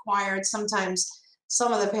what's required. Sometimes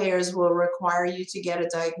some of the payers will require you to get a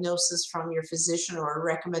diagnosis from your physician, or a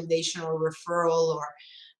recommendation or referral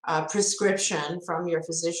or prescription from your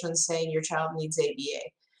physician saying your child needs ABA.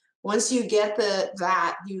 Once you get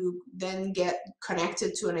that, you then get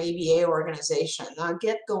connected to an ABA organization. Now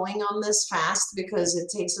get going on this fast, because it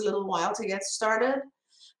takes a little while to get started.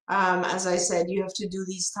 As I said, you have to do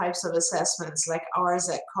these types of assessments, like ours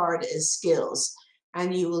at CARD is skills.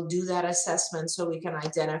 And you will do that assessment so we can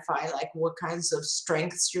identify like what kinds of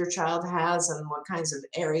strengths your child has and what kinds of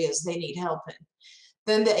areas they need help in.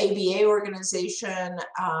 Then the ABA organization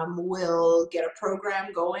will get a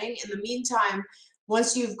program going. In the meantime,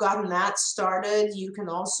 once you've gotten that started, you can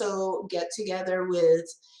also get together with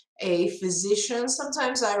a physician.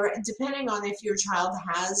 Sometimes, depending on if your child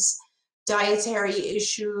has dietary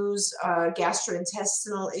issues,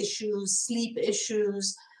 gastrointestinal issues, sleep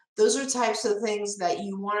issues, those are types of things that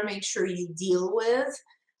you want to make sure you deal with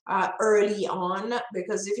early on,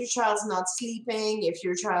 because if your child's not sleeping, if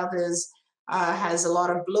your child has a lot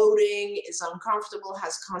of bloating, is uncomfortable,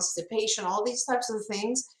 has constipation, all these types of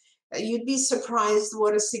things, you'd be surprised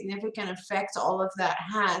what a significant effect all of that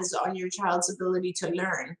has on your child's ability to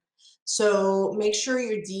learn. So make sure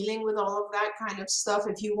you're dealing with all of that kind of stuff.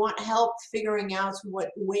 If you want help figuring out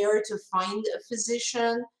where to find a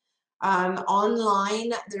physician,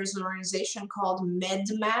 online, there's an organization called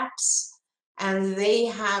MedMaps, and they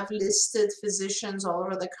have listed physicians all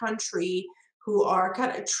over the country who are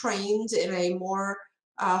kind of trained in a more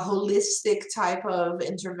holistic type of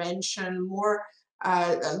intervention.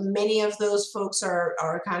 Many of those folks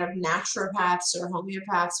are kind of naturopaths or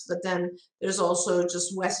homeopaths, but then there's also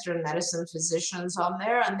just Western medicine physicians on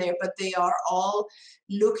there, but they are all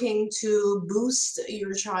looking to boost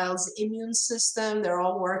your child's immune system. They're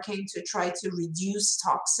all working to try to reduce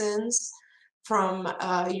toxins from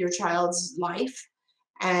your child's life.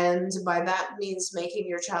 And by that means making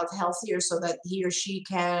your child healthier so that he or she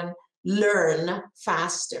can learn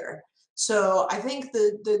faster. So I think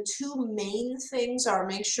the two main things are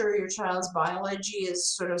make sure your child's biology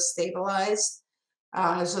is sort of stabilized,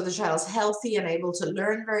 so the child's healthy and able to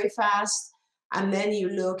learn very fast. And then you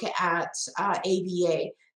look at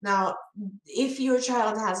ABA. Now, if your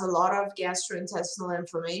child has a lot of gastrointestinal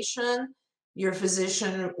inflammation, your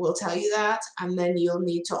physician will tell you that, and then you'll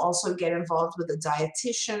need to also get involved with a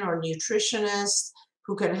dietitian or nutritionist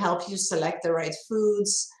who can help you select the right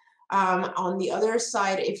foods. On the other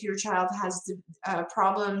side, if your child has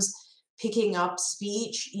problems picking up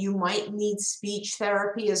speech, you might need speech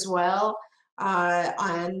therapy as well.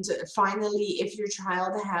 And finally, if your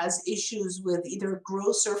child has issues with either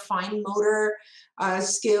gross or fine motor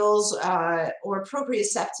skills or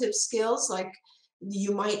proprioceptive skills, like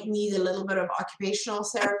you might need a little bit of occupational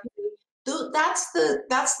therapy. That's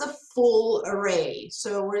the full array.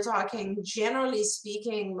 So we're talking, generally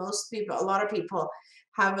speaking, a lot of people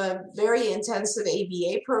have a very intensive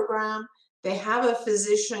ABA program. They have a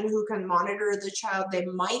physician who can monitor the child. They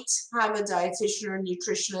might have a dietitian or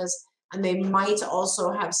nutritionist, and they might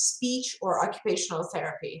also have speech or occupational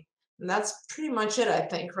therapy. And that's pretty much it, I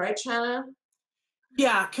think, right, Shannon?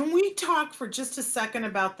 Yeah, can we talk for just a second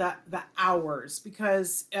about the hours?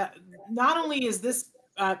 Because not only is this,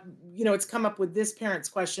 it's come up with this parent's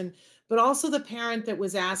question, but also the parent that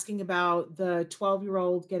was asking about the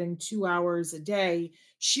 12-year-old getting 2 hours a day.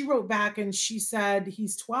 She wrote back and she said,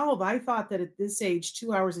 he's 12. I thought that at this age,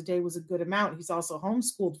 2 hours a day was a good amount. He's also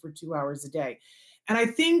homeschooled for 2 hours a day. And I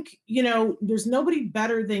think, there's nobody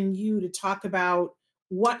better than you to talk about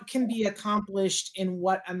what can be accomplished in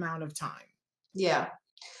what amount of time. Yeah.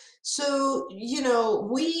 So,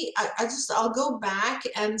 I'll go back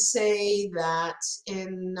and say that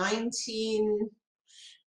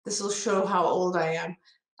this will show how old I am.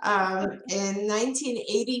 In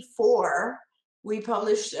 1984, we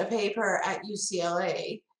published a paper at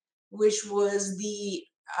UCLA, which was the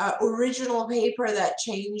original paper that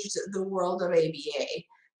changed the world of ABA.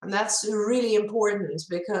 And that's really important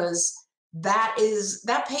because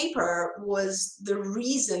that paper was the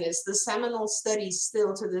reason, it's the seminal study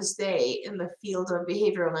still to this day in the field of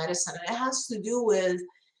behavioral medicine. And it has to do with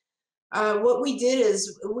what we did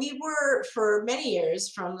is we were, for many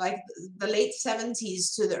years, from like the late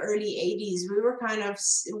 70s to the early 80s, we were kind of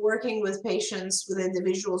working with patients, with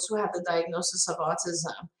individuals who had the diagnosis of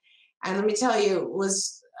autism. And let me tell you, it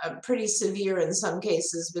was pretty severe in some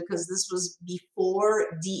cases because this was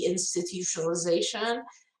before deinstitutionalization.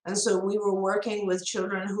 And so we were working with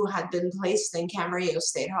children who had been placed in Camarillo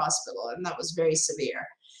State Hospital, and that was very severe.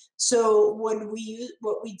 So what we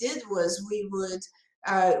did was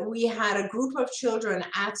we had a group of children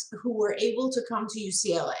who were able to come to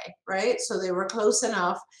UCLA, right? So they were close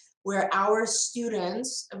enough where our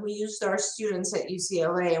students, we used our students at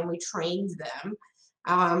UCLA and we trained them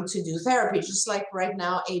to do therapy, just like right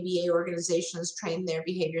now ABA organizations train their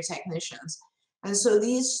behavior technicians. And so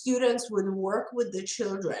these students would work with the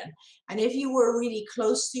children. And if you were really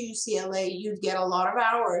close to UCLA, you'd get a lot of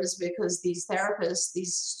hours because these therapists,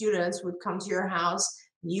 these students would come to your house.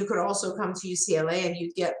 You could also come to UCLA and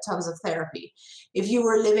you'd get tons of therapy. If you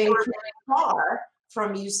were living pretty far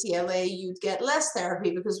from UCLA, you'd get less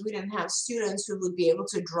therapy because we didn't have students who would be able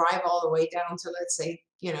to drive all the way down to, let's say,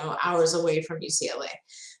 hours away from UCLA.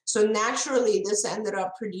 So naturally, this ended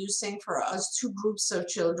up producing for us two groups of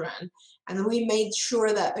children. And we made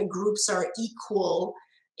sure that the groups are equal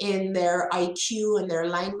in their IQ and their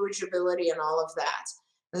language ability and all of that.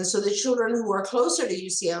 And so the children who were closer to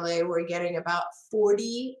UCLA were getting about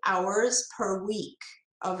 40 hours per week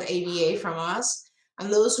of ABA from us.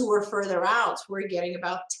 And those who were further out were getting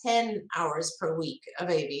about 10 hours per week of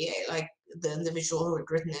ABA, like the individual who had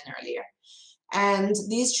written in earlier. And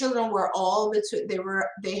these children were all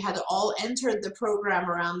they had all entered the program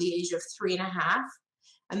around the age of 3.5,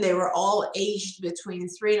 and they were all aged between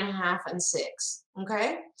 3.5 and 6.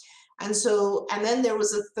 Okay. And then there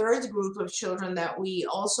was a third group of children that we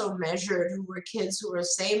also measured who were kids who were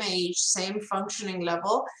same age, same functioning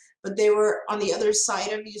level, but they were on the other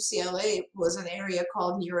side of UCLA was an area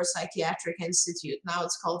called Neuropsychiatric Institute. Now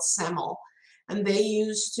it's called SEML. And they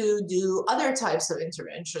used to do other types of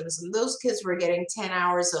interventions. And those kids were getting 10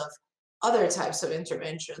 hours of other types of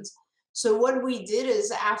interventions. So what we did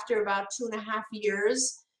is after about 2.5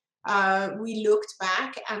 years, we looked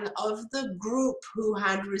back, and of the group who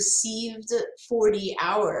had received 40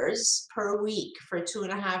 hours per week for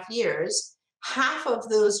 2.5 years, half of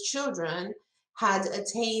those children had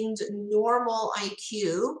attained normal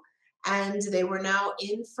IQ, and they were now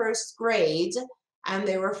in first grade, and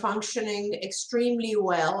they were functioning extremely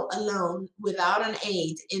well alone without an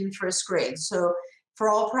aid in first grade. So for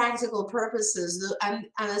all practical purposes, and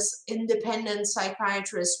as independent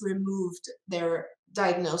psychiatrists removed their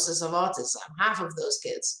diagnosis of autism, half of those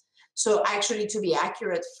kids. So actually, to be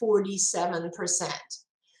accurate, 47%.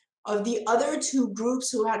 Of the other two groups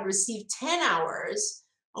who had received 10 hours,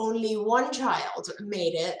 only one child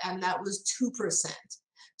made it, and that was 2%.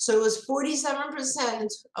 So it was 47%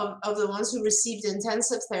 of the ones who received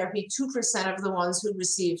intensive therapy, 2% of the ones who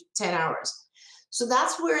received 10 hours. So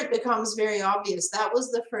that's where it becomes very obvious. That was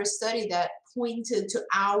the first study that pointed to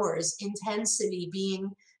hours, intensity being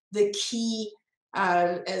the key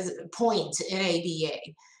point in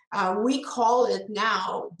ABA. We call it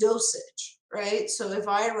now dosage, right? So if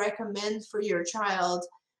I recommend for your child,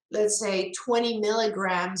 let's say 20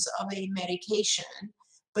 milligrams of a medication,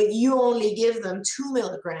 but you only give them 2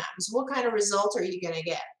 milligrams, what kind of result are you going to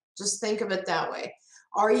get? Just think of it that way.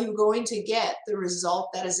 Are you going to get the result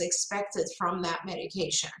that is expected from that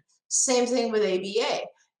medication? Same thing with ABA.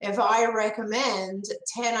 If I recommend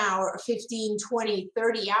 10 hours, 15, 20,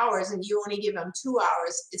 30 hours, and you only give them 2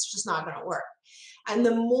 hours, it's just not going to work. And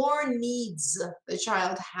the more needs the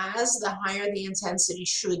child has, the higher the intensity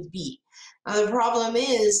should be. Now, the problem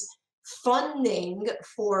is funding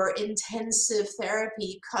for intensive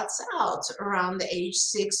therapy cuts out around the age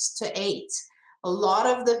 6 to 8. A lot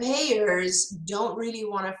of the payers don't really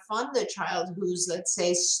want to fund a child who's, let's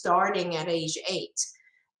say, starting at age 8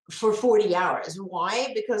 for 40 hours.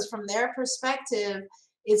 Why? Because from their perspective,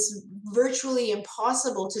 it's virtually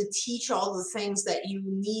impossible to teach all the things that you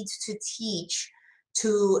need to teach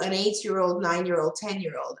to an 8-year-old, 9-year-old,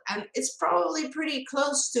 10-year-old. And it's probably pretty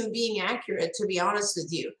close to being accurate, to be honest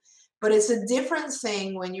with you. But it's a different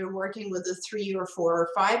thing when you're working with a 3 or 4 or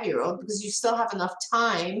 5-year-old, because you still have enough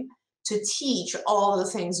time to teach all the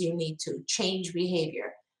things you need to change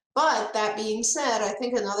behavior. But that being said, I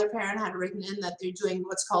think another parent had written in that they're doing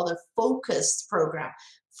what's called a focused program.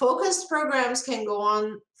 Focused programs can go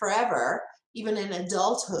on forever, even in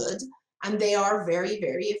adulthood, and they are very,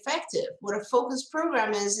 very effective. What a focused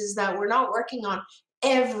program is that we're not working on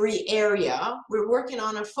every area. We're working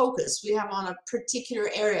on a focus. We have on a particular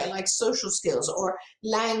area like social skills or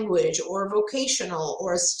language or vocational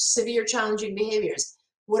or severe challenging behaviors.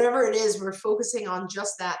 Whatever it is, we're focusing on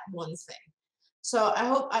just that one thing. So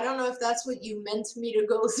I don't know if that's what you meant me to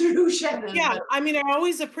go through, Shannon. Yeah, I mean, I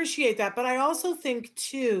always appreciate that, but I also think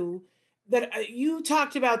too that you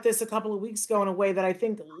talked about this a couple of weeks ago in a way that I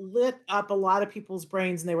think lit up a lot of people's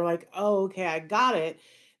brains, and they were like, "Oh, okay, I got it."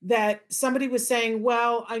 That somebody was saying,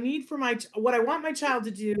 "Well, I need for what I want my child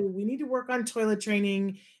to do. We need to work on toilet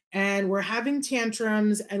training, and we're having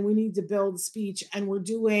tantrums, and we need to build speech, and we're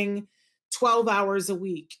doing 12 hours a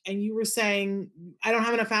week." And you were saying, "I don't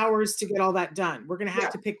have enough hours to get all that done. We're going to have Yeah.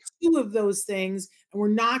 to pick two of those things,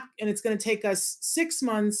 and it's going to take us 6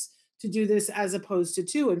 months to do this as opposed to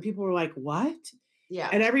two." And people were like, "What?" Yeah.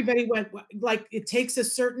 And everybody went like, it takes a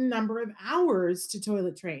certain number of hours to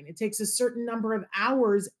toilet train. It takes a certain number of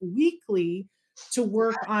hours weekly to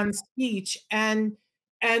work on speech. And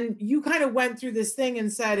you kind of went through this thing and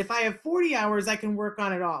said, if I have 40 hours, I can work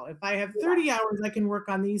on it all. If I have 30 hours, I can work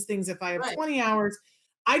on these things. If I have Right. 20 hours,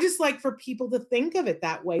 I just like for people to think of it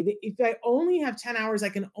that way. That if I only have 10 hours, I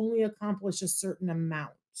can only accomplish a certain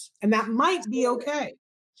amount. And that might be okay.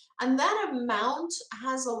 And that amount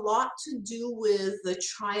has a lot to do with the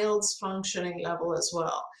child's functioning level as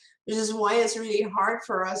well, which is why it's really hard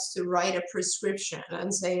for us to write a prescription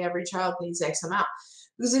and say every child needs X amount.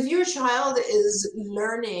 Because if your child is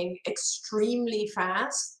learning extremely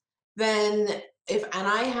fast, then and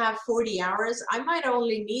I have 40 hours, I might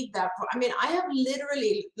only need that. I mean, I have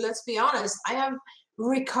literally, let's be honest, I have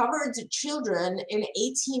recovered children in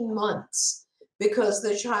 18 months because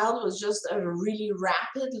the child was just a really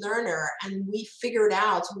rapid learner, and we figured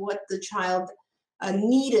out what the child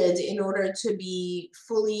needed in order to be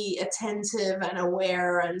fully attentive and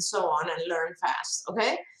aware and so on and learn fast.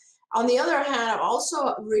 Okay. On the other hand, I've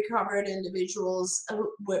also recovered individuals,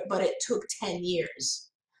 but it took 10 years.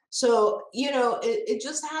 So, it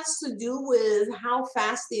just has to do with how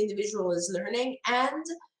fast the individual is learning and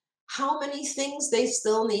how many things they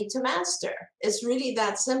still need to master. It's really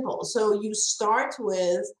that simple. So you start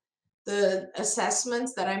with the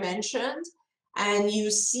assessments that I mentioned, and you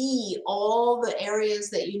see all the areas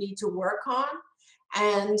that you need to work on.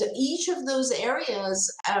 And each of those areas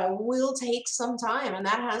will take some time, and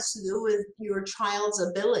that has to do with your child's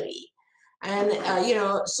ability. And,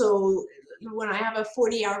 so when I have a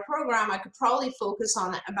 40-hour program, I could probably focus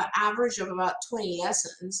on about average of about 20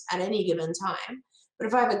 lessons at any given time. But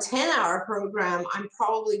if I have a 10-hour program, I'm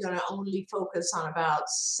probably going to only focus on about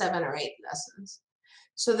 7 or 8 lessons.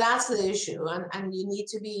 So that's the issue. And you need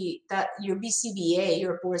to be that your BCBA,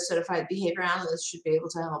 your board certified behavior analyst, should be able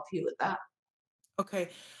to help you with that. Okay.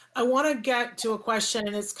 I want to get to a question,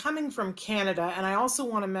 and it's coming from Canada. And I also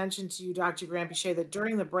want to mention to you, Dr. Granpeesheh, that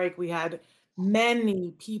during the break, we had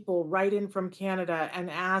many people write in from Canada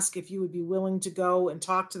and ask if you would be willing to go and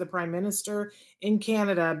talk to the Prime Minister in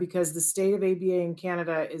Canada, because the state of ABA in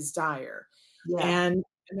Canada is dire. Yeah. And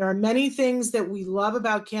there are many things that we love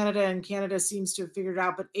about Canada, and Canada seems to have figured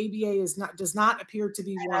out, but ABA does not appear to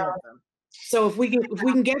be one of them. So if we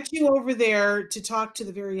can get you over there to talk to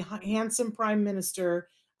the very handsome Prime Minister,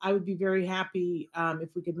 I would be very happy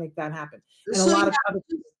if we could make that happen. And So a lot of other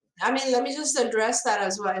I mean, let me just address that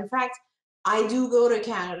as well. In fact, I do go to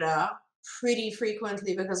Canada pretty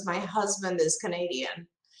frequently because my husband is Canadian.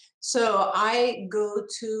 So I go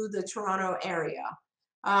to the Toronto area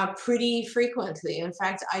pretty frequently. In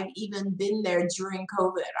fact, I've even been there during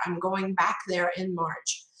COVID. I'm going back there in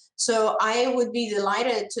March. So I would be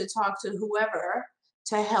delighted to talk to whoever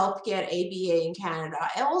to help get ABA in Canada.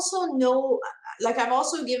 I also know, like, I've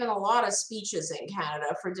also given a lot of speeches in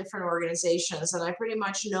Canada for different organizations, and I pretty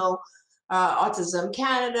much know Autism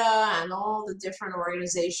Canada and all the different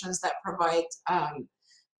organizations that provide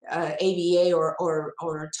ABA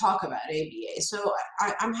or talk about ABA. So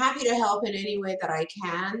I'm happy to help in any way that I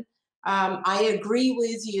can. I agree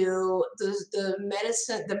with you.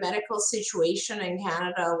 The medical situation in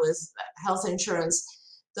Canada with health insurance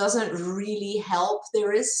doesn't really help.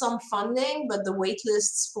 There is some funding, but the wait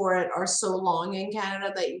lists for it are so long in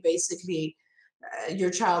Canada that you basically your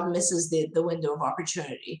child misses the window of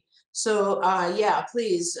opportunity. So yeah,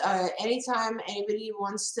 please, anytime anybody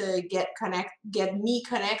wants to get me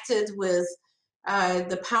connected with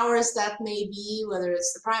the powers that may be, whether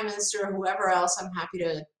it's the Prime Minister or whoever else, I'm happy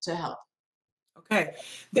to help. Okay.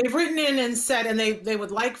 They've written in and said, and they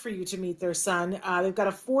would like for you to meet their son. They've got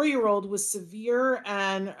a 4-year-old with severe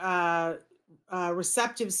and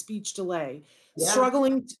receptive speech delay, Yeah.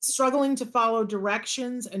 struggling to follow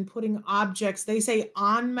directions and putting objects. They say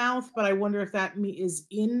on mouth, but I wonder if that is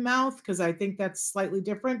in mouth, because I think that's slightly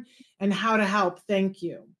different. And how to help. Thank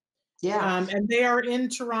you. Yeah. And they are in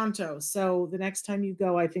Toronto. So the next time you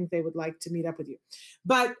go, I think they would like to meet up with you.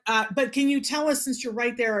 But can you tell us, since you're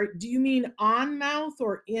right there, do you mean on mouth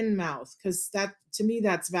or in mouth? Because that, to me,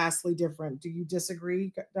 that's vastly different. Do you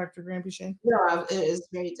disagree, Dr. Granpeesheh? No, it is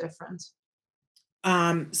very different.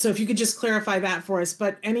 So if you could just clarify that for us,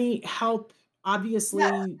 but any help, Yeah, obviously,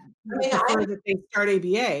 I we would mean, prefer that they start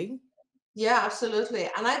ABA. yeah, absolutely.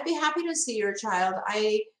 And I'd be happy to see your child.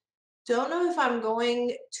 I don't know if I'm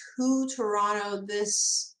going to Toronto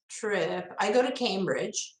this trip. I go to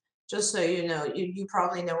Cambridge, just so you know. You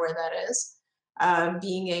probably know where that is,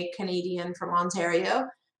 being a Canadian from Ontario.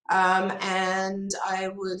 And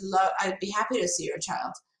I'd be happy to see your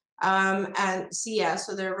child. And see, yeah,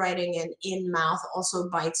 so they're writing in mouth, also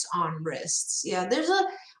bites on wrists. Yeah,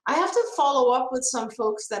 I have to follow up with some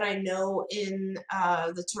folks that I know in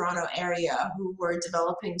the Toronto area who were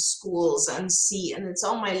developing schools and it's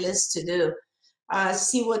on my list to do.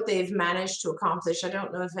 See what they've managed to accomplish. I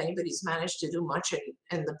don't know if anybody's managed to do much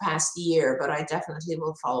in the past year, but I definitely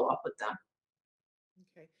will follow up with them.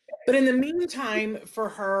 Okay. But in the meantime, for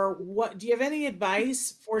her, what do you have any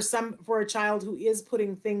advice for a child who is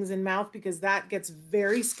putting things in mouth, because that gets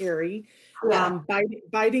very scary? Yeah.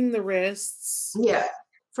 Biting the wrists. Yeah,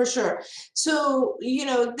 for sure. So,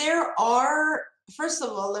 first of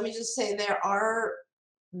all, let me just say there are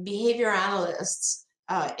behavior analysts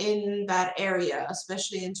in that area,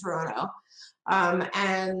 especially in Toronto.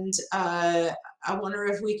 And I wonder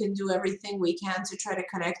if we can do everything we can to try to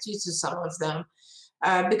connect you to some of them.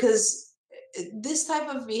 Because this type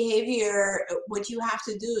of behavior, what you have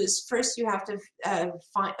to do is first you have to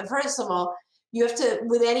first of all,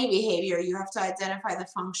 with any behavior, you have to identify the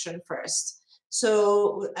function first.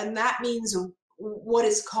 So, and that means what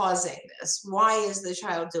is causing this? Why is the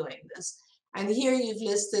child doing this? And here you've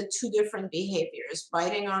listed two different behaviors: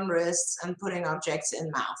 biting on wrists and putting objects in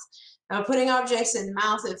mouth. Now, putting objects in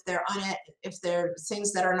mouth, if they're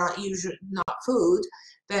things that are not food,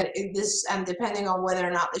 and depending on whether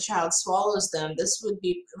or not the child swallows them, this would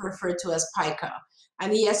be referred to as pica.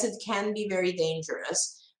 And yes, it can be very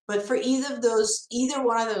dangerous. But for either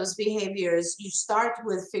one of those behaviors, you start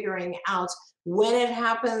with figuring out when it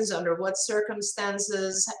happens, under what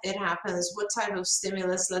circumstances it happens, what type of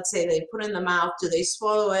stimulus, let's say they put in the mouth, do they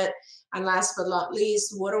swallow it? And last but not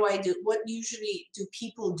least, what do I do? What usually do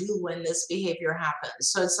people do when this behavior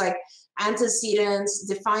happens? So it's like antecedents,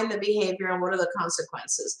 define the behavior, and what are the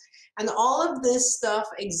consequences? And all of this stuff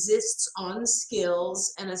exists on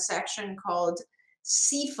skills in a section called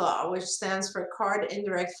CIFA, which stands for Card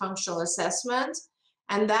Indirect Functional Assessment.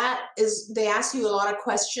 And they ask you a lot of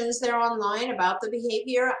questions there online about the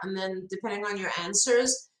behavior. And then depending on your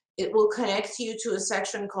answers, it will connect you to a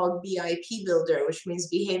section called BIP Builder, which means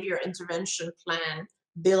Behavior Intervention Plan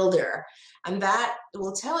Builder. And that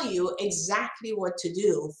will tell you exactly what to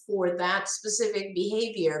do for that specific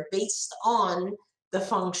behavior based on the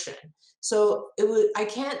function. So I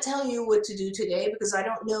can't tell you what to do today because I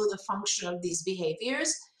don't know the function of these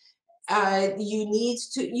behaviors.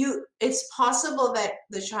 It's possible that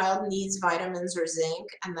the child needs vitamins or zinc,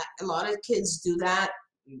 and that a lot of kids do that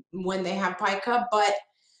when they have pica, but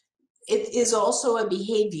it is also a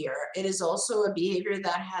behavior. It is also a behavior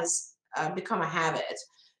that has become a habit.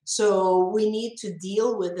 So we need to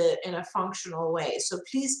deal with it in a functional way. So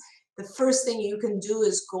please, the first thing you can do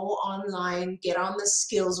is go online, get on the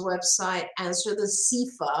skills website, answer the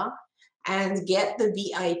CIFA, and get the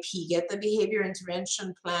BIP, get the behavior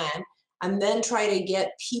intervention plan, and then try to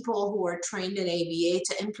get people who are trained in ABA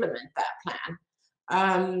to implement that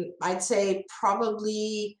plan. I'd say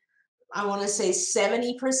probably, I want to say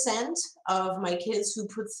 70% of my kids who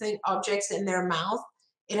put objects in their mouth,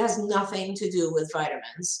 it has nothing to do with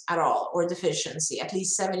vitamins at all or deficiency, at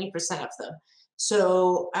least 70% of them.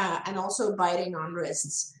 So, and also biting on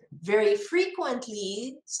wrists. Very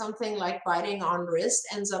frequently, something like biting on wrist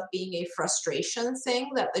ends up being a frustration thing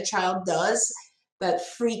that the child does that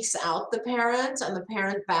freaks out the parent, and the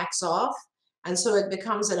parent backs off. And so it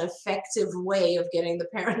becomes an effective way of getting the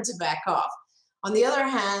parent to back off. On the other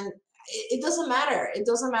hand, it doesn't matter. It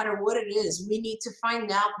doesn't matter what it is. We need to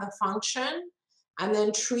find out the function and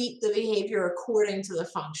then treat the behavior according to the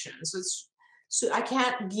function. So I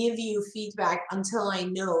can't give you feedback until I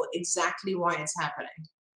know exactly why it's happening.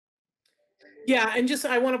 Yeah, and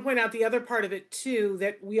I want to point out the other part of it too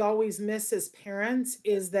that we always miss as parents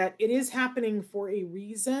is that it is happening for a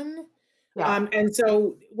reason. Yeah. And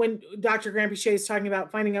so when Dr. Granpeesheh is talking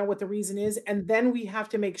about finding out what the reason is, and then we have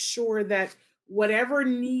to make sure that whatever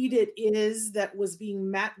need it is that was being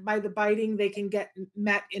met by the biting, they can get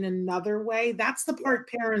met in another way. That's the part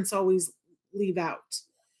parents always leave out.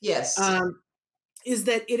 Yes. Is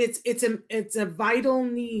that it's a vital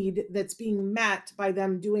need that's being met by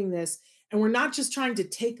them doing this. And we're not just trying to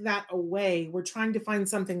take that away. We're trying to find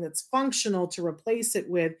something that's functional to replace it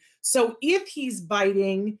with. So if he's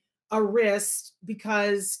biting, a wrist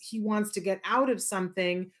because he wants to get out of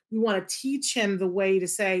something, we want to teach him the way to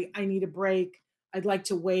say, I need a break. I'd like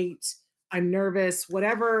to wait. I'm nervous,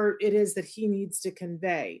 whatever it is that he needs to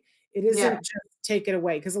convey. It isn't just take it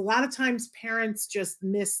away, because a lot of times parents just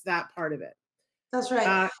miss that part of it. That's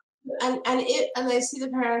right. And I see the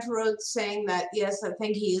parent wrote saying that, yes, I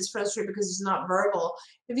think he is frustrated because he's not verbal.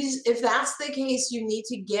 If that's the case, you need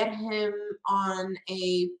to get him on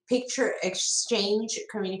a picture exchange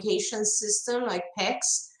communication system like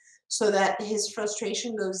PECS, so that his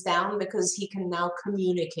frustration goes down because he can now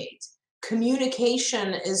communicate.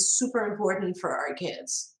 Communication is super important for our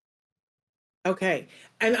kids. Okay.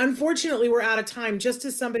 And unfortunately, we're out of time. Just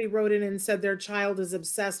as somebody wrote in and said their child is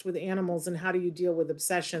obsessed with animals, and how do you deal with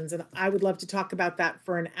obsessions? And I would love to talk about that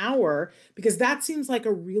for an hour, because that seems like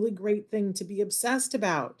a really great thing to be obsessed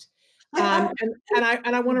about. And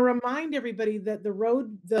I want to remind everybody that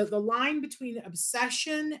the line between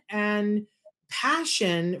obsession and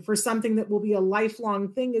passion for something that will be a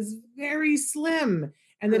lifelong thing is very slim.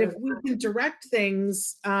 And that if we can direct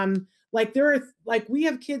things, like we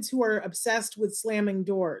have kids who are obsessed with slamming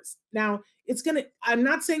doors. Now I'm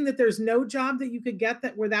not saying that there's no job that you could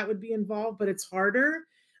get where that would be involved, but it's harder.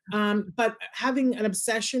 But having an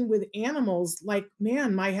obsession with animals, like,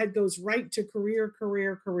 man, my head goes right to career.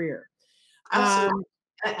 Absolutely.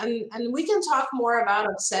 And we can talk more about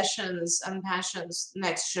obsessions and passions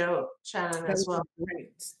next show, Shannon, as well.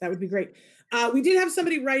 That would be great. We did have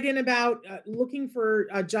somebody write in about looking for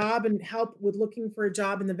a job and help with looking for a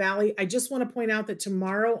job in the Valley. I just want to point out that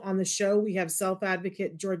tomorrow on the show, we have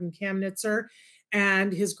self-advocate Jordan Kamnitzer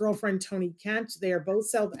and his girlfriend, Tony Kent. They are both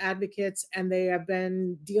self-advocates, and they have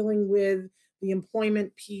been dealing with the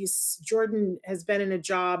employment piece. Jordan has been in a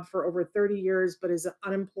job for over 30 years, but is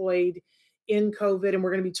unemployed in COVID. And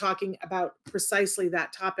we're going to be talking about precisely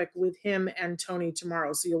that topic with him and Tony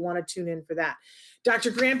tomorrow. So you'll want to tune in for that.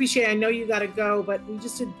 Dr. Granpeesheh, I know you got to go, but we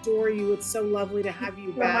just adore you. It's so lovely to have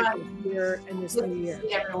you back here in this new year.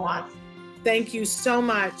 Everyone. Thank you so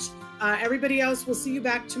much. Everybody else, we'll see you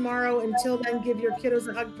back tomorrow. Until then, give your kiddos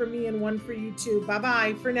a hug for me and one for you too.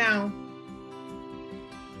 Bye-bye for now.